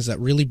things that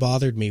really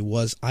bothered me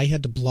was I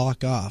had to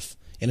block off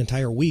an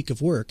entire week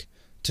of work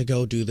to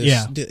go do this.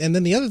 Yeah. And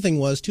then the other thing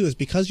was, too, is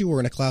because you were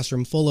in a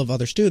classroom full of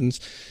other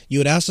students, you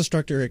would ask the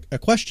instructor a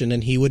question,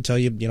 and he would tell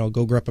you,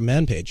 go grab a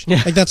man page.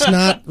 Like, that's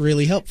not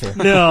really helpful.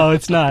 No,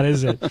 it's not,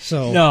 is it?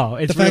 So no,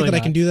 it's the fact really that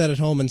not. I can do that at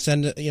home and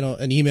send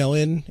an email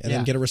in and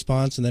then get a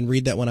response and then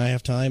read that when I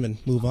have time and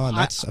move on,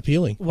 that's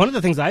appealing. One of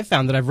the things I've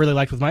found that I've really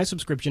liked with my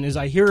subscription is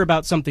I hear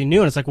about something new,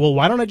 and it's like, well,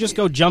 why don't I just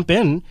go jump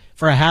in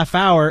for a half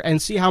hour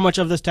and see how much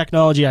of this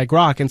technology I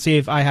grok and see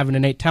if I have an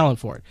innate talent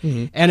for it.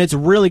 Mm-hmm. And it's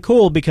really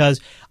cool because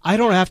I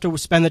don't have to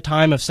spend the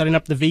time of setting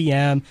up the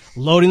VM,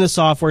 loading the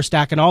software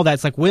stack, and all that.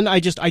 It's like when I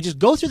just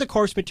go through the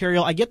course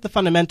material, I get the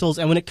fundamentals,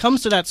 and when it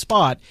comes to that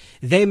spot,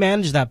 they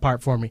manage that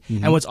part for me.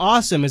 Mm-hmm. And what's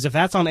awesome is if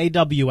that's on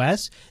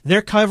AWS,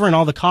 they're covering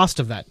all the cost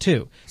of that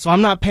too. So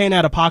I'm not paying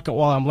out of pocket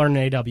while I'm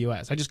learning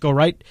AWS. I just go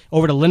right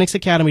over to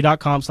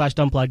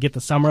linuxacademy.com/unplug, get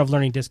the Summer of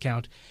Learning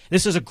discount.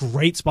 This is a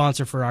great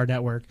sponsor for our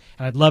network,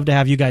 and I'd love to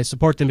have you guys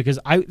support them because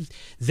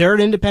they're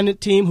an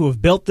independent team who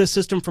have built this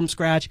system from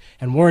scratch,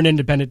 and we're an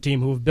independent team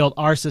who have built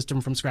our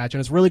system from scratch. And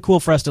it's really cool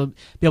for us to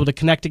be able to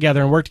connect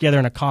together and work together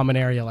in a common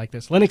area like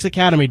this.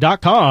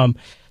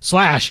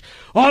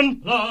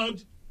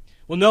 linuxacademy.com/unplugged.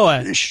 Well,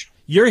 Noah,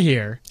 you're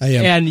here. I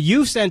am. And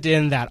you sent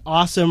in that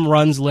awesome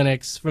Runs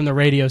Linux from the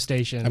radio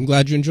station. I'm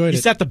glad you enjoyed it.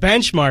 You set the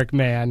benchmark,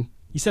 man.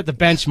 You set the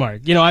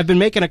benchmark. I've been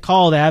making a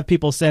call to have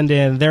people send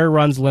in their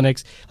Runs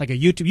Linux, like a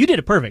YouTube. You did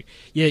it perfect.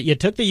 You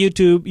took the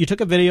YouTube, you took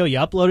a video, you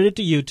uploaded it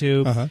to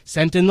YouTube,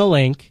 sent in the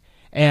link,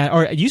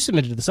 or you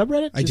submitted to the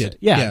subreddit? I did.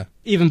 Yeah.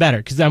 Even better,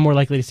 because I'm more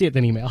likely to see it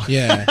than email.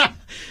 Yeah.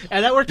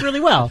 And that worked really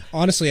well.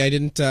 Honestly, I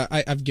didn't.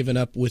 I've given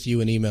up with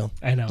you in email.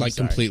 I know, like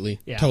completely,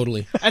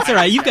 totally. That's all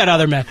right. You've got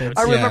other methods.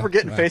 I remember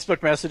getting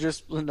Facebook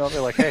messages.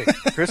 They're like, "Hey,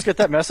 Chris, get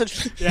that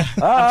message." Yeah,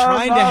 I'm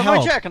trying to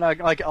help. Check, and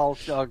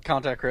I'll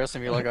contact Chris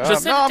and be like,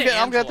 Just "No,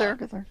 I'm good there.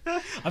 Good there."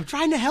 I'm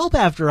trying to help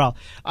after all.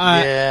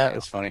 Yeah,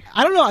 it's funny.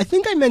 I don't know. I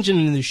think I mentioned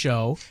it in the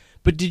show,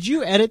 but did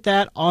you edit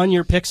that on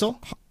your Pixel?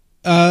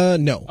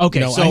 No. Okay,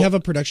 no, so I have a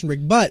production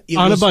rig, but it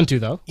on was, Ubuntu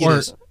though.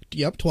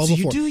 Yep, So 1204.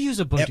 you do use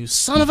Ubuntu,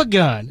 son of a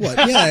gun. What?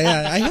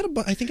 Yeah.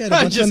 I think I had a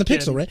bunch on the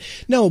Pixel, right?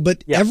 No,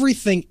 but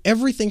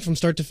everything from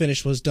start to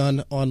finish was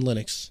done on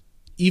Linux.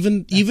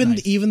 Even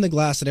the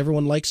glass that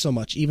everyone likes so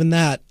much, even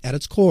that at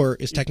its core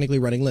is technically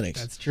running Linux.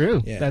 That's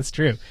true. Yeah. That's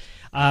true.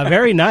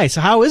 Very nice.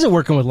 So how is it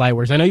working with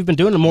Lightworks? I know you've been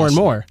doing it more and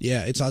more.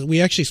 Yeah,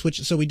 we actually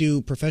switched. So we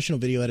do professional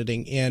video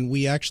editing, and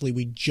we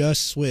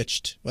just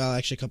switched. Well,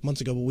 actually a couple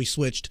months ago, but we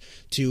switched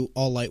to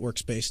all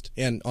Lightworks based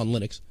and on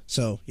Linux.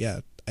 So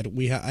yeah.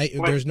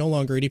 There's no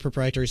longer any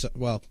proprietary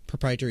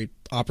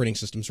operating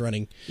systems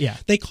running. Yeah,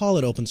 they call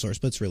it open source,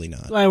 but it's really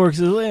not.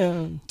 Lightworks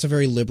is it's a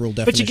very liberal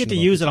definition. But you get to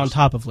use it on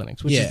top of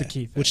Linux, which is the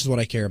key thing. Which is what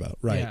I care about.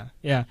 Right.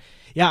 Yeah.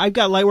 I've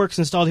got Lightworks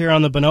installed here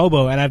on the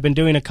Bonobo, and I've been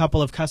doing a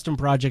couple of custom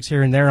projects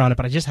here and there on it,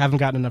 but I just haven't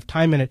gotten enough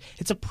time in it.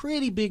 It's a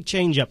pretty big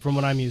change up from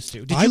what I'm used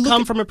to. Did you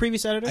come from a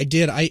previous editor? I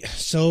did.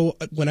 So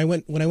when I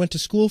went to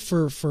school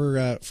for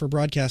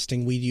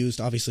broadcasting, we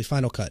used obviously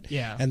Final Cut.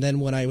 Yeah. And then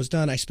when I was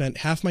done, I spent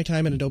half my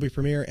time in Adobe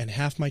Premiere and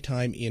half my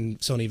time in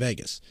Sony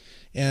Vegas.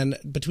 And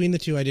between the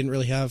two, I didn't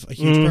really have a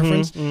huge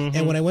preference.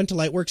 And when I went to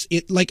Lightworks,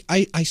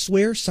 I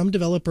swear some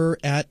developer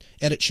at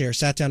EditShare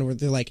sat down and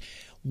they're like,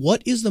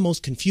 what is the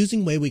most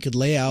confusing way we could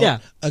lay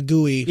out a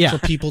GUI for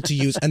people to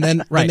use? And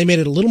then, then they made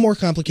it a little more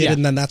complicated,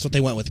 and then that's what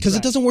they went with. Because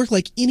it doesn't work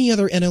like any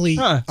other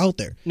NLE out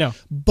there. No.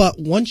 But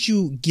once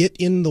you get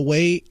in the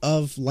way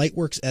of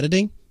Lightworks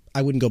editing,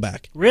 I wouldn't go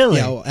back. Really?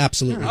 Yeah,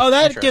 absolutely. Oh,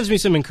 that gives me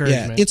some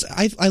encouragement.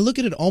 Yeah, I look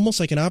at it almost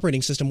like an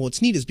operating system.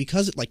 What's neat is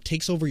because it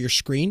takes over your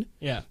screen.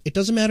 Yeah. It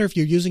doesn't matter if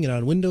you're using it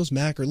on Windows,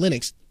 Mac, or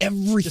Linux.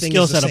 Everything the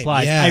skill is the set same.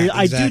 applies. Yeah,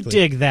 I do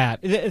dig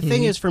that. The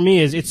thing is, for me,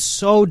 is it's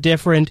so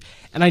different,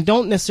 and I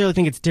don't necessarily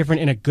think it's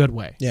different in a good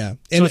way. Yeah.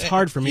 So it's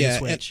hard for me to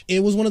switch.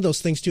 It was one of those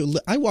things, too.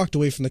 I walked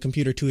away from the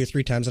computer 2 or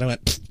 3 times, and I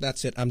went,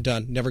 that's it. I'm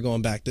done. Never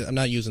going back. I'm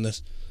not using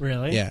this.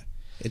 Really? Yeah.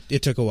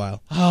 It took a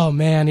while. Oh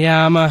man,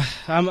 yeah, I'm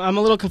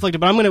a little conflicted,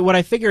 but what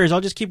I figure is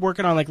I'll just keep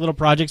working on little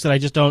projects that I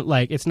just don't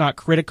like. It's not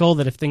critical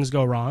that if things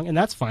go wrong, and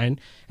that's fine.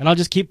 And I'll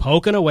just keep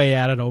poking away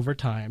at it over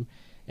time,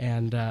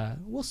 and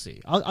we'll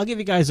see. I'll give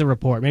you guys a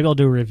report. Maybe I'll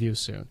do a review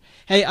soon.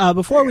 Hey,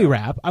 before we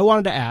wrap, I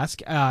wanted to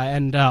ask,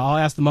 and I'll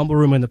ask the Mumble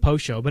Room in the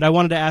post show, but I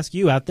wanted to ask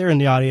you out there in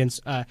the audience,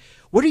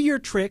 what are your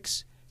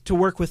tricks to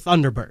work with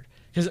Thunderbird?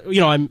 Because,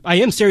 I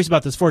am serious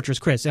about this Fortress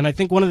Chris, and I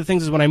think one of the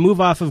things is when I move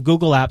off of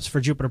Google Apps for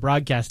Jupiter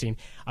Broadcasting,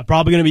 I'm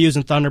probably going to be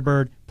using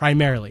Thunderbird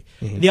primarily.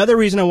 The other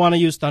reason I want to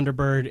use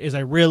Thunderbird is I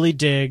really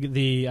dig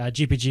the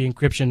GPG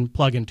encryption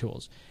plugin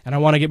tools, and I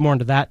want to get more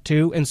into that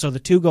too, and so the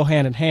two go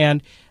hand in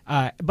hand.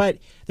 But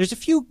there's a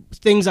few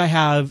things I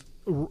have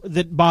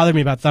that bother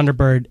me about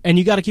Thunderbird, and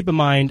you got to keep in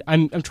mind,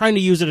 I'm trying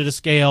to use it at a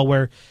scale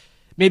where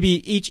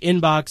maybe each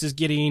inbox is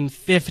getting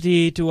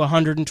 50 to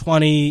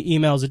 120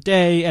 emails a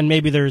day, and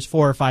maybe there's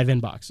 4 or 5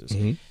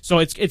 inboxes. So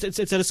it's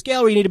at a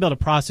scale where you need to be able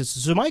to process.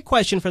 So my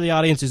question for the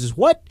audience is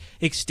what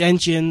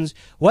extensions,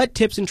 what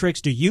tips and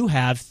tricks do you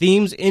have,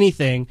 themes,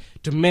 anything,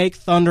 to make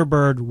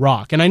Thunderbird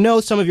rock? And I know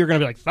some of you are going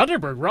to be like,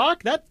 Thunderbird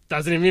rock? That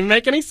doesn't even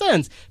make any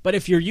sense. But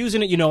if you're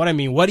using it, you know what I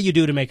mean. What do you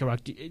do to make it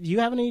rock? Do you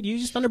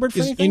use Thunderbird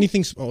for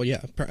anything? Oh,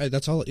 yeah.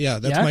 That's all. Yeah,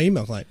 that's my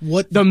email client.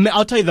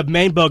 I'll tell you the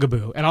main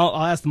bugaboo, and I'll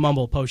ask the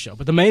Mumble post show,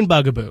 but the main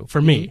bugaboo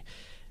for me,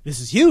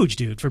 this is huge,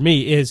 dude, for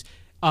me, is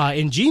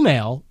in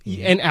Gmail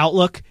and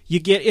Outlook,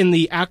 you get in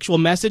the actual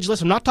message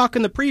list. I'm not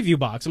talking the preview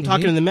box. I'm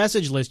talking in the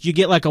message list. You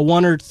get like a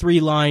 1 or 3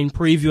 line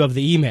preview of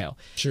the email.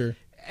 Sure.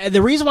 And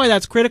the reason why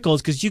that's critical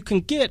is because you can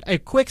get a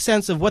quick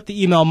sense of what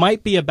the email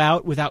might be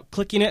about without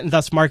clicking it and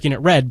thus marking it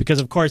read. Because,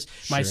 of course,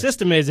 my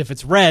system is if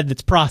it's read,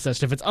 it's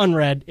processed. If it's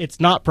unread, it's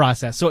not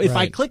processed. So if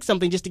I click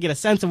something just to get a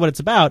sense of what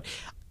it's about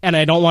and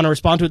I don't want to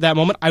respond to it at that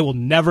moment, I will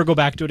never go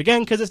back to it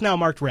again because it's now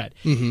marked read.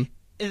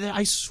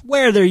 I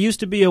swear there used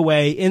to be a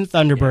way in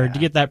Thunderbird to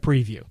get that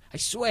preview. I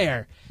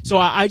swear. So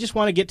I just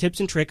want to get tips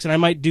and tricks, and I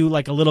might do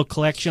like a little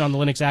collection on the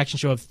Linux Action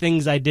Show of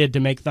things I did to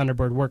make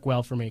Thunderbird work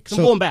well for me. Because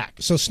I'm going back.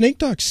 So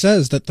SnakeDoc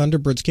says that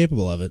Thunderbird's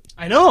capable of it.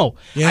 I know.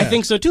 Yeah. I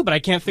think so too, but I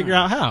can't figure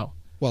out how.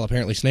 Well,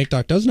 apparently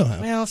SnakeDoc does know how.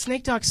 Well,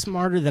 SnakeDoc's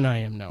smarter than I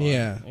am, Noah.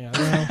 Yeah.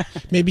 Well,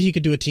 maybe he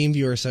could do a team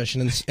viewer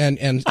session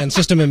and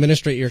system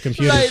administrate your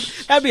computer.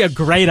 Right. That'd be a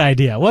great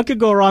idea. What could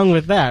go wrong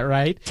with that,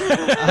 right?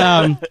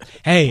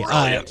 Hey,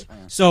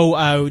 so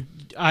I'm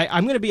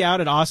going to be out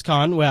at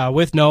OSCON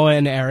with Noah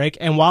and Eric,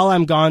 and while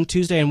I'm gone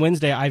Tuesday and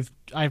Wednesday, I've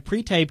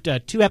pre-taped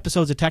 2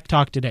 episodes of Tech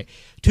Talk today.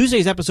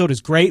 Tuesday's episode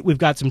is great. We've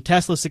got some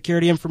Tesla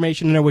security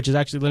information in there, which is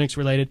actually Linux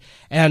related,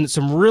 and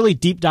some really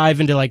deep dive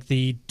into like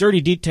the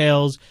dirty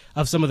details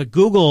of some of the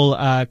Google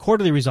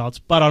quarterly results.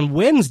 But on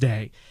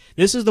Wednesday,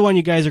 this is the one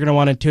you guys are going to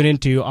want to tune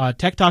into.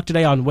 Tech Talk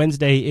today on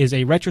Wednesday is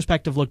a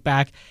retrospective look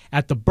back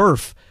at the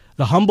birth,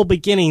 the humble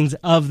beginnings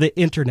of the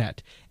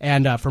internet,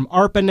 and from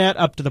ARPANET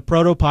up to the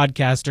Proto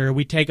Podcaster,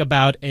 we take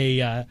about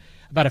a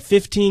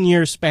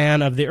 15-year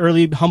span of the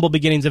early humble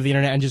beginnings of the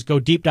internet and just go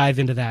deep dive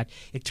into that.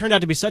 It turned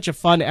out to be such a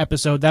fun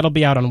episode. That'll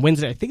be out on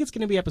Wednesday. I think it's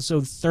going to be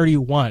episode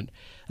 31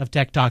 of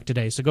Tech Talk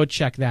today, so go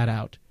check that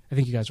out. I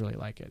think you guys really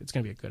like it. It's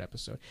going to be a good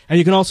episode. And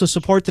you can also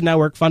support the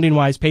network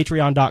funding-wise,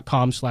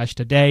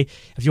 patreon.com/today.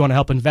 If you want to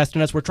help invest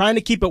in us, we're trying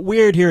to keep it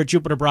weird here at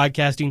Jupiter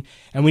Broadcasting,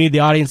 and we need the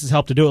audience's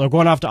help to do it. We're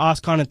going off to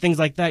OSCON and things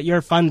like that.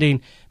 Your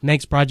funding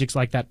makes projects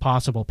like that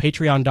possible.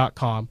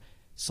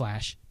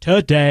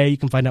 Patreon.com/today. You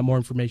can find out more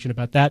information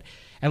about that.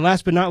 And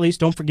last but not least,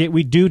 don't forget,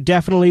 we do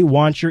definitely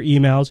want your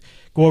emails.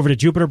 Go over to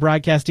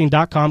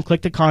jupiterbroadcasting.com,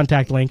 click the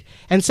contact link,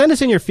 and send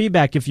us in your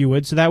feedback if you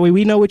would, so that way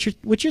we know what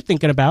you're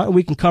thinking about, and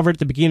we can cover it at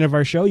the beginning of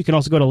our show. You can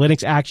also go to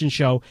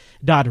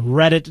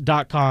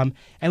linuxactionshow.reddit.com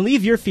and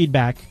leave your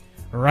feedback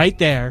right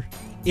there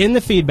in the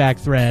feedback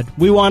thread.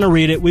 We want to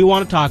read it. We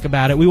want to talk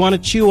about it. We want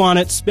to chew on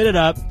it, spit it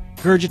up,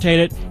 regurgitate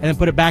it, and then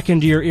put it back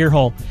into your ear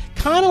hole.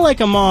 Kind of like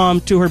a mom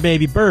to her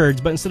baby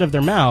birds, but instead of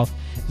their mouth,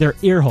 their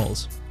ear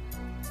holes.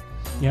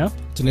 Yeah?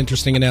 It's an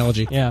interesting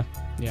analogy. Yeah.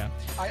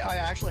 I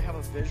actually have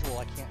a visual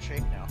I can't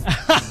shake now.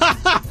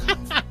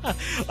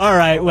 All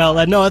right.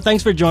 Well, Noah,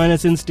 thanks for joining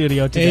us in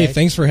studio today. Hey,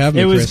 thanks for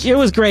having me, Chris. It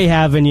was great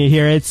having you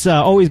here. It's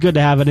always good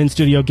to have an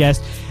in-studio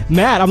guest.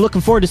 Matt, I'm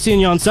looking forward to seeing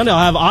you on Sunday.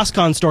 I'll have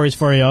OSCON stories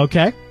for you,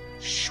 okay?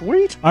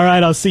 Sweet. All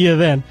right, I'll see you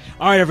then.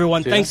 All right,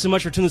 everyone, thanks so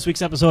much for tuning this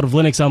week's episode of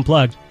Linux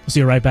Unplugged. We'll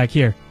see you right back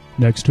here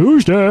next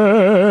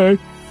Tuesday.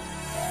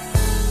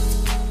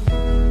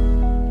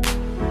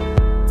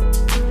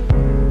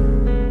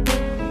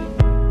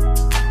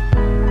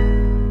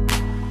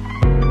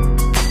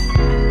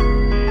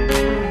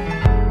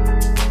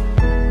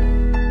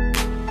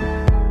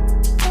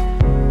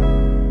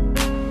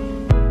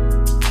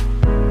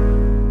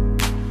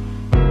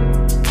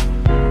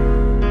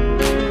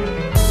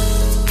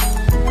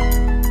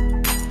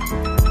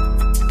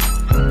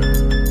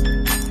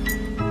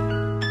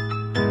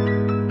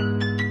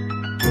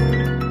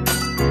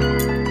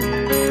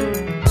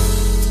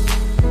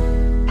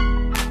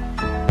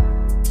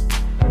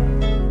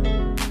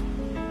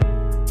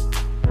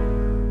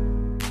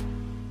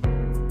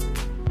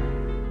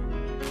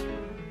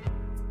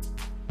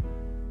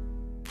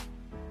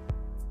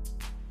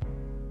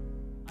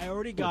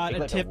 Got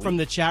a tip from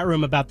the chat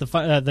room about the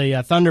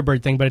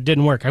Thunderbird thing, but it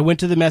didn't work. I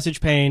went to the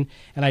message pane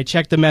and I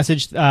checked the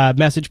message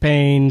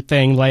pane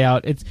thing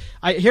layout.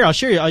 I'll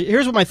show you.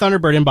 Here's what my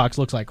Thunderbird inbox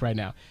looks like right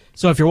now.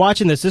 So if you're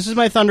watching this is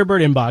my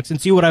Thunderbird inbox, and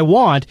see what I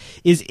want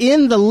is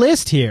in the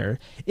list here.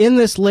 In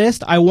this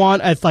list, I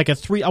want I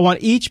want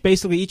each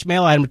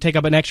mail item to take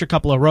up an extra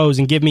couple of rows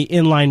and give me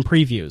inline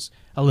previews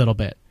a little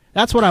bit.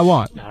 That's what I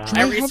want.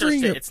 I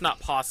researched it. It's not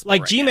possible.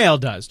 Like right Gmail now.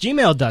 does.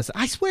 Gmail does.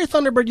 I swear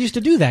Thunderbird used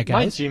to do that,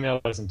 guys. My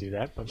Gmail doesn't do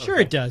that. But sure,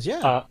 it does.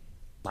 Yeah.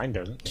 Mine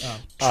doesn't.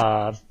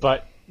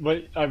 But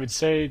what I would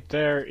say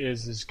there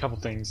is a couple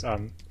things.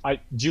 Do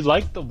you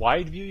like the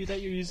wide view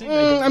that you're using?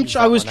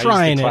 I was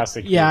trying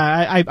it.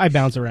 Yeah, I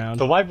bounce around.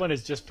 The wide one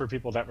is just for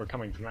people that were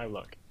coming from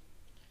Outlook.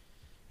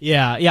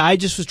 Yeah. I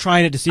just was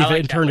trying it to see if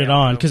it turned it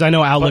on, because I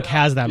know Outlook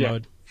has that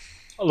mode.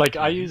 Like,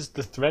 I use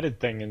the threaded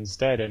thing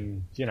instead,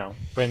 and,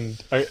 when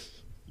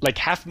like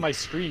half of my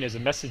screen is a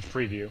message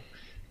preview.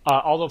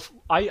 Although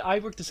I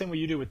work the same way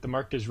you do with the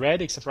marked as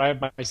read, except for I have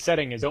my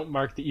setting is don't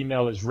mark the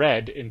email as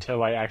read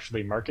until I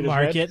actually mark it as read.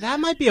 Mark it. That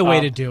might be a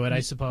way to do it, I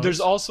suppose. There's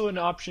also an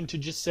option to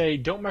just say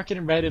don't mark it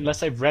in red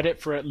unless I've read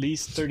it for at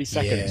least 30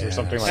 seconds or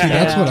something like that.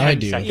 That's what I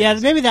do. Seconds. Yeah,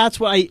 maybe that's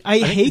what I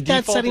hate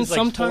that setting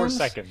sometimes.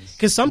 4 seconds.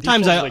 Because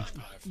sometimes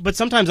but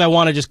sometimes I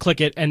want to just click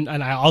it, and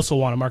I also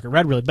want to mark it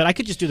red, really. But I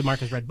could just do the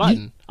mark as red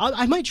button.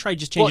 I might try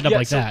just change it up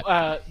like that.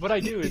 What I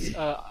do is,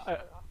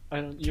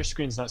 your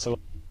screen's not so.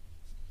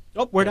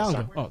 Oh, where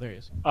down? Oh, there he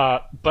is.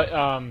 But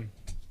on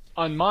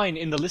mine,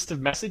 in the list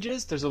of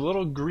messages, there's a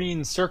little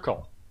green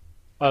circle,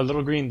 a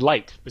little green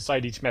light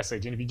beside each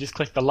message, and if you just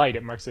click the light,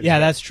 it marks it. Yeah,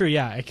 that's true.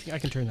 Yeah, I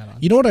can turn that on.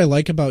 You know what I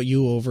like about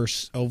you over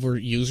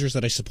users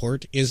that I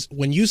support is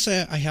when you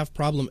say I have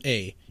problem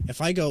A,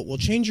 if I go, well,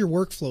 change your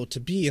workflow to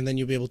B, and then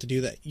you'll be able to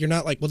do that. You're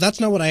not like, well, that's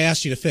not what I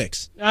asked you to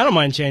fix. I don't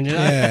mind changing it.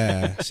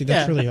 Yeah, see,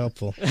 that's really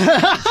helpful. Yeah,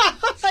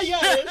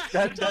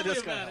 that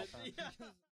is kind of helpful.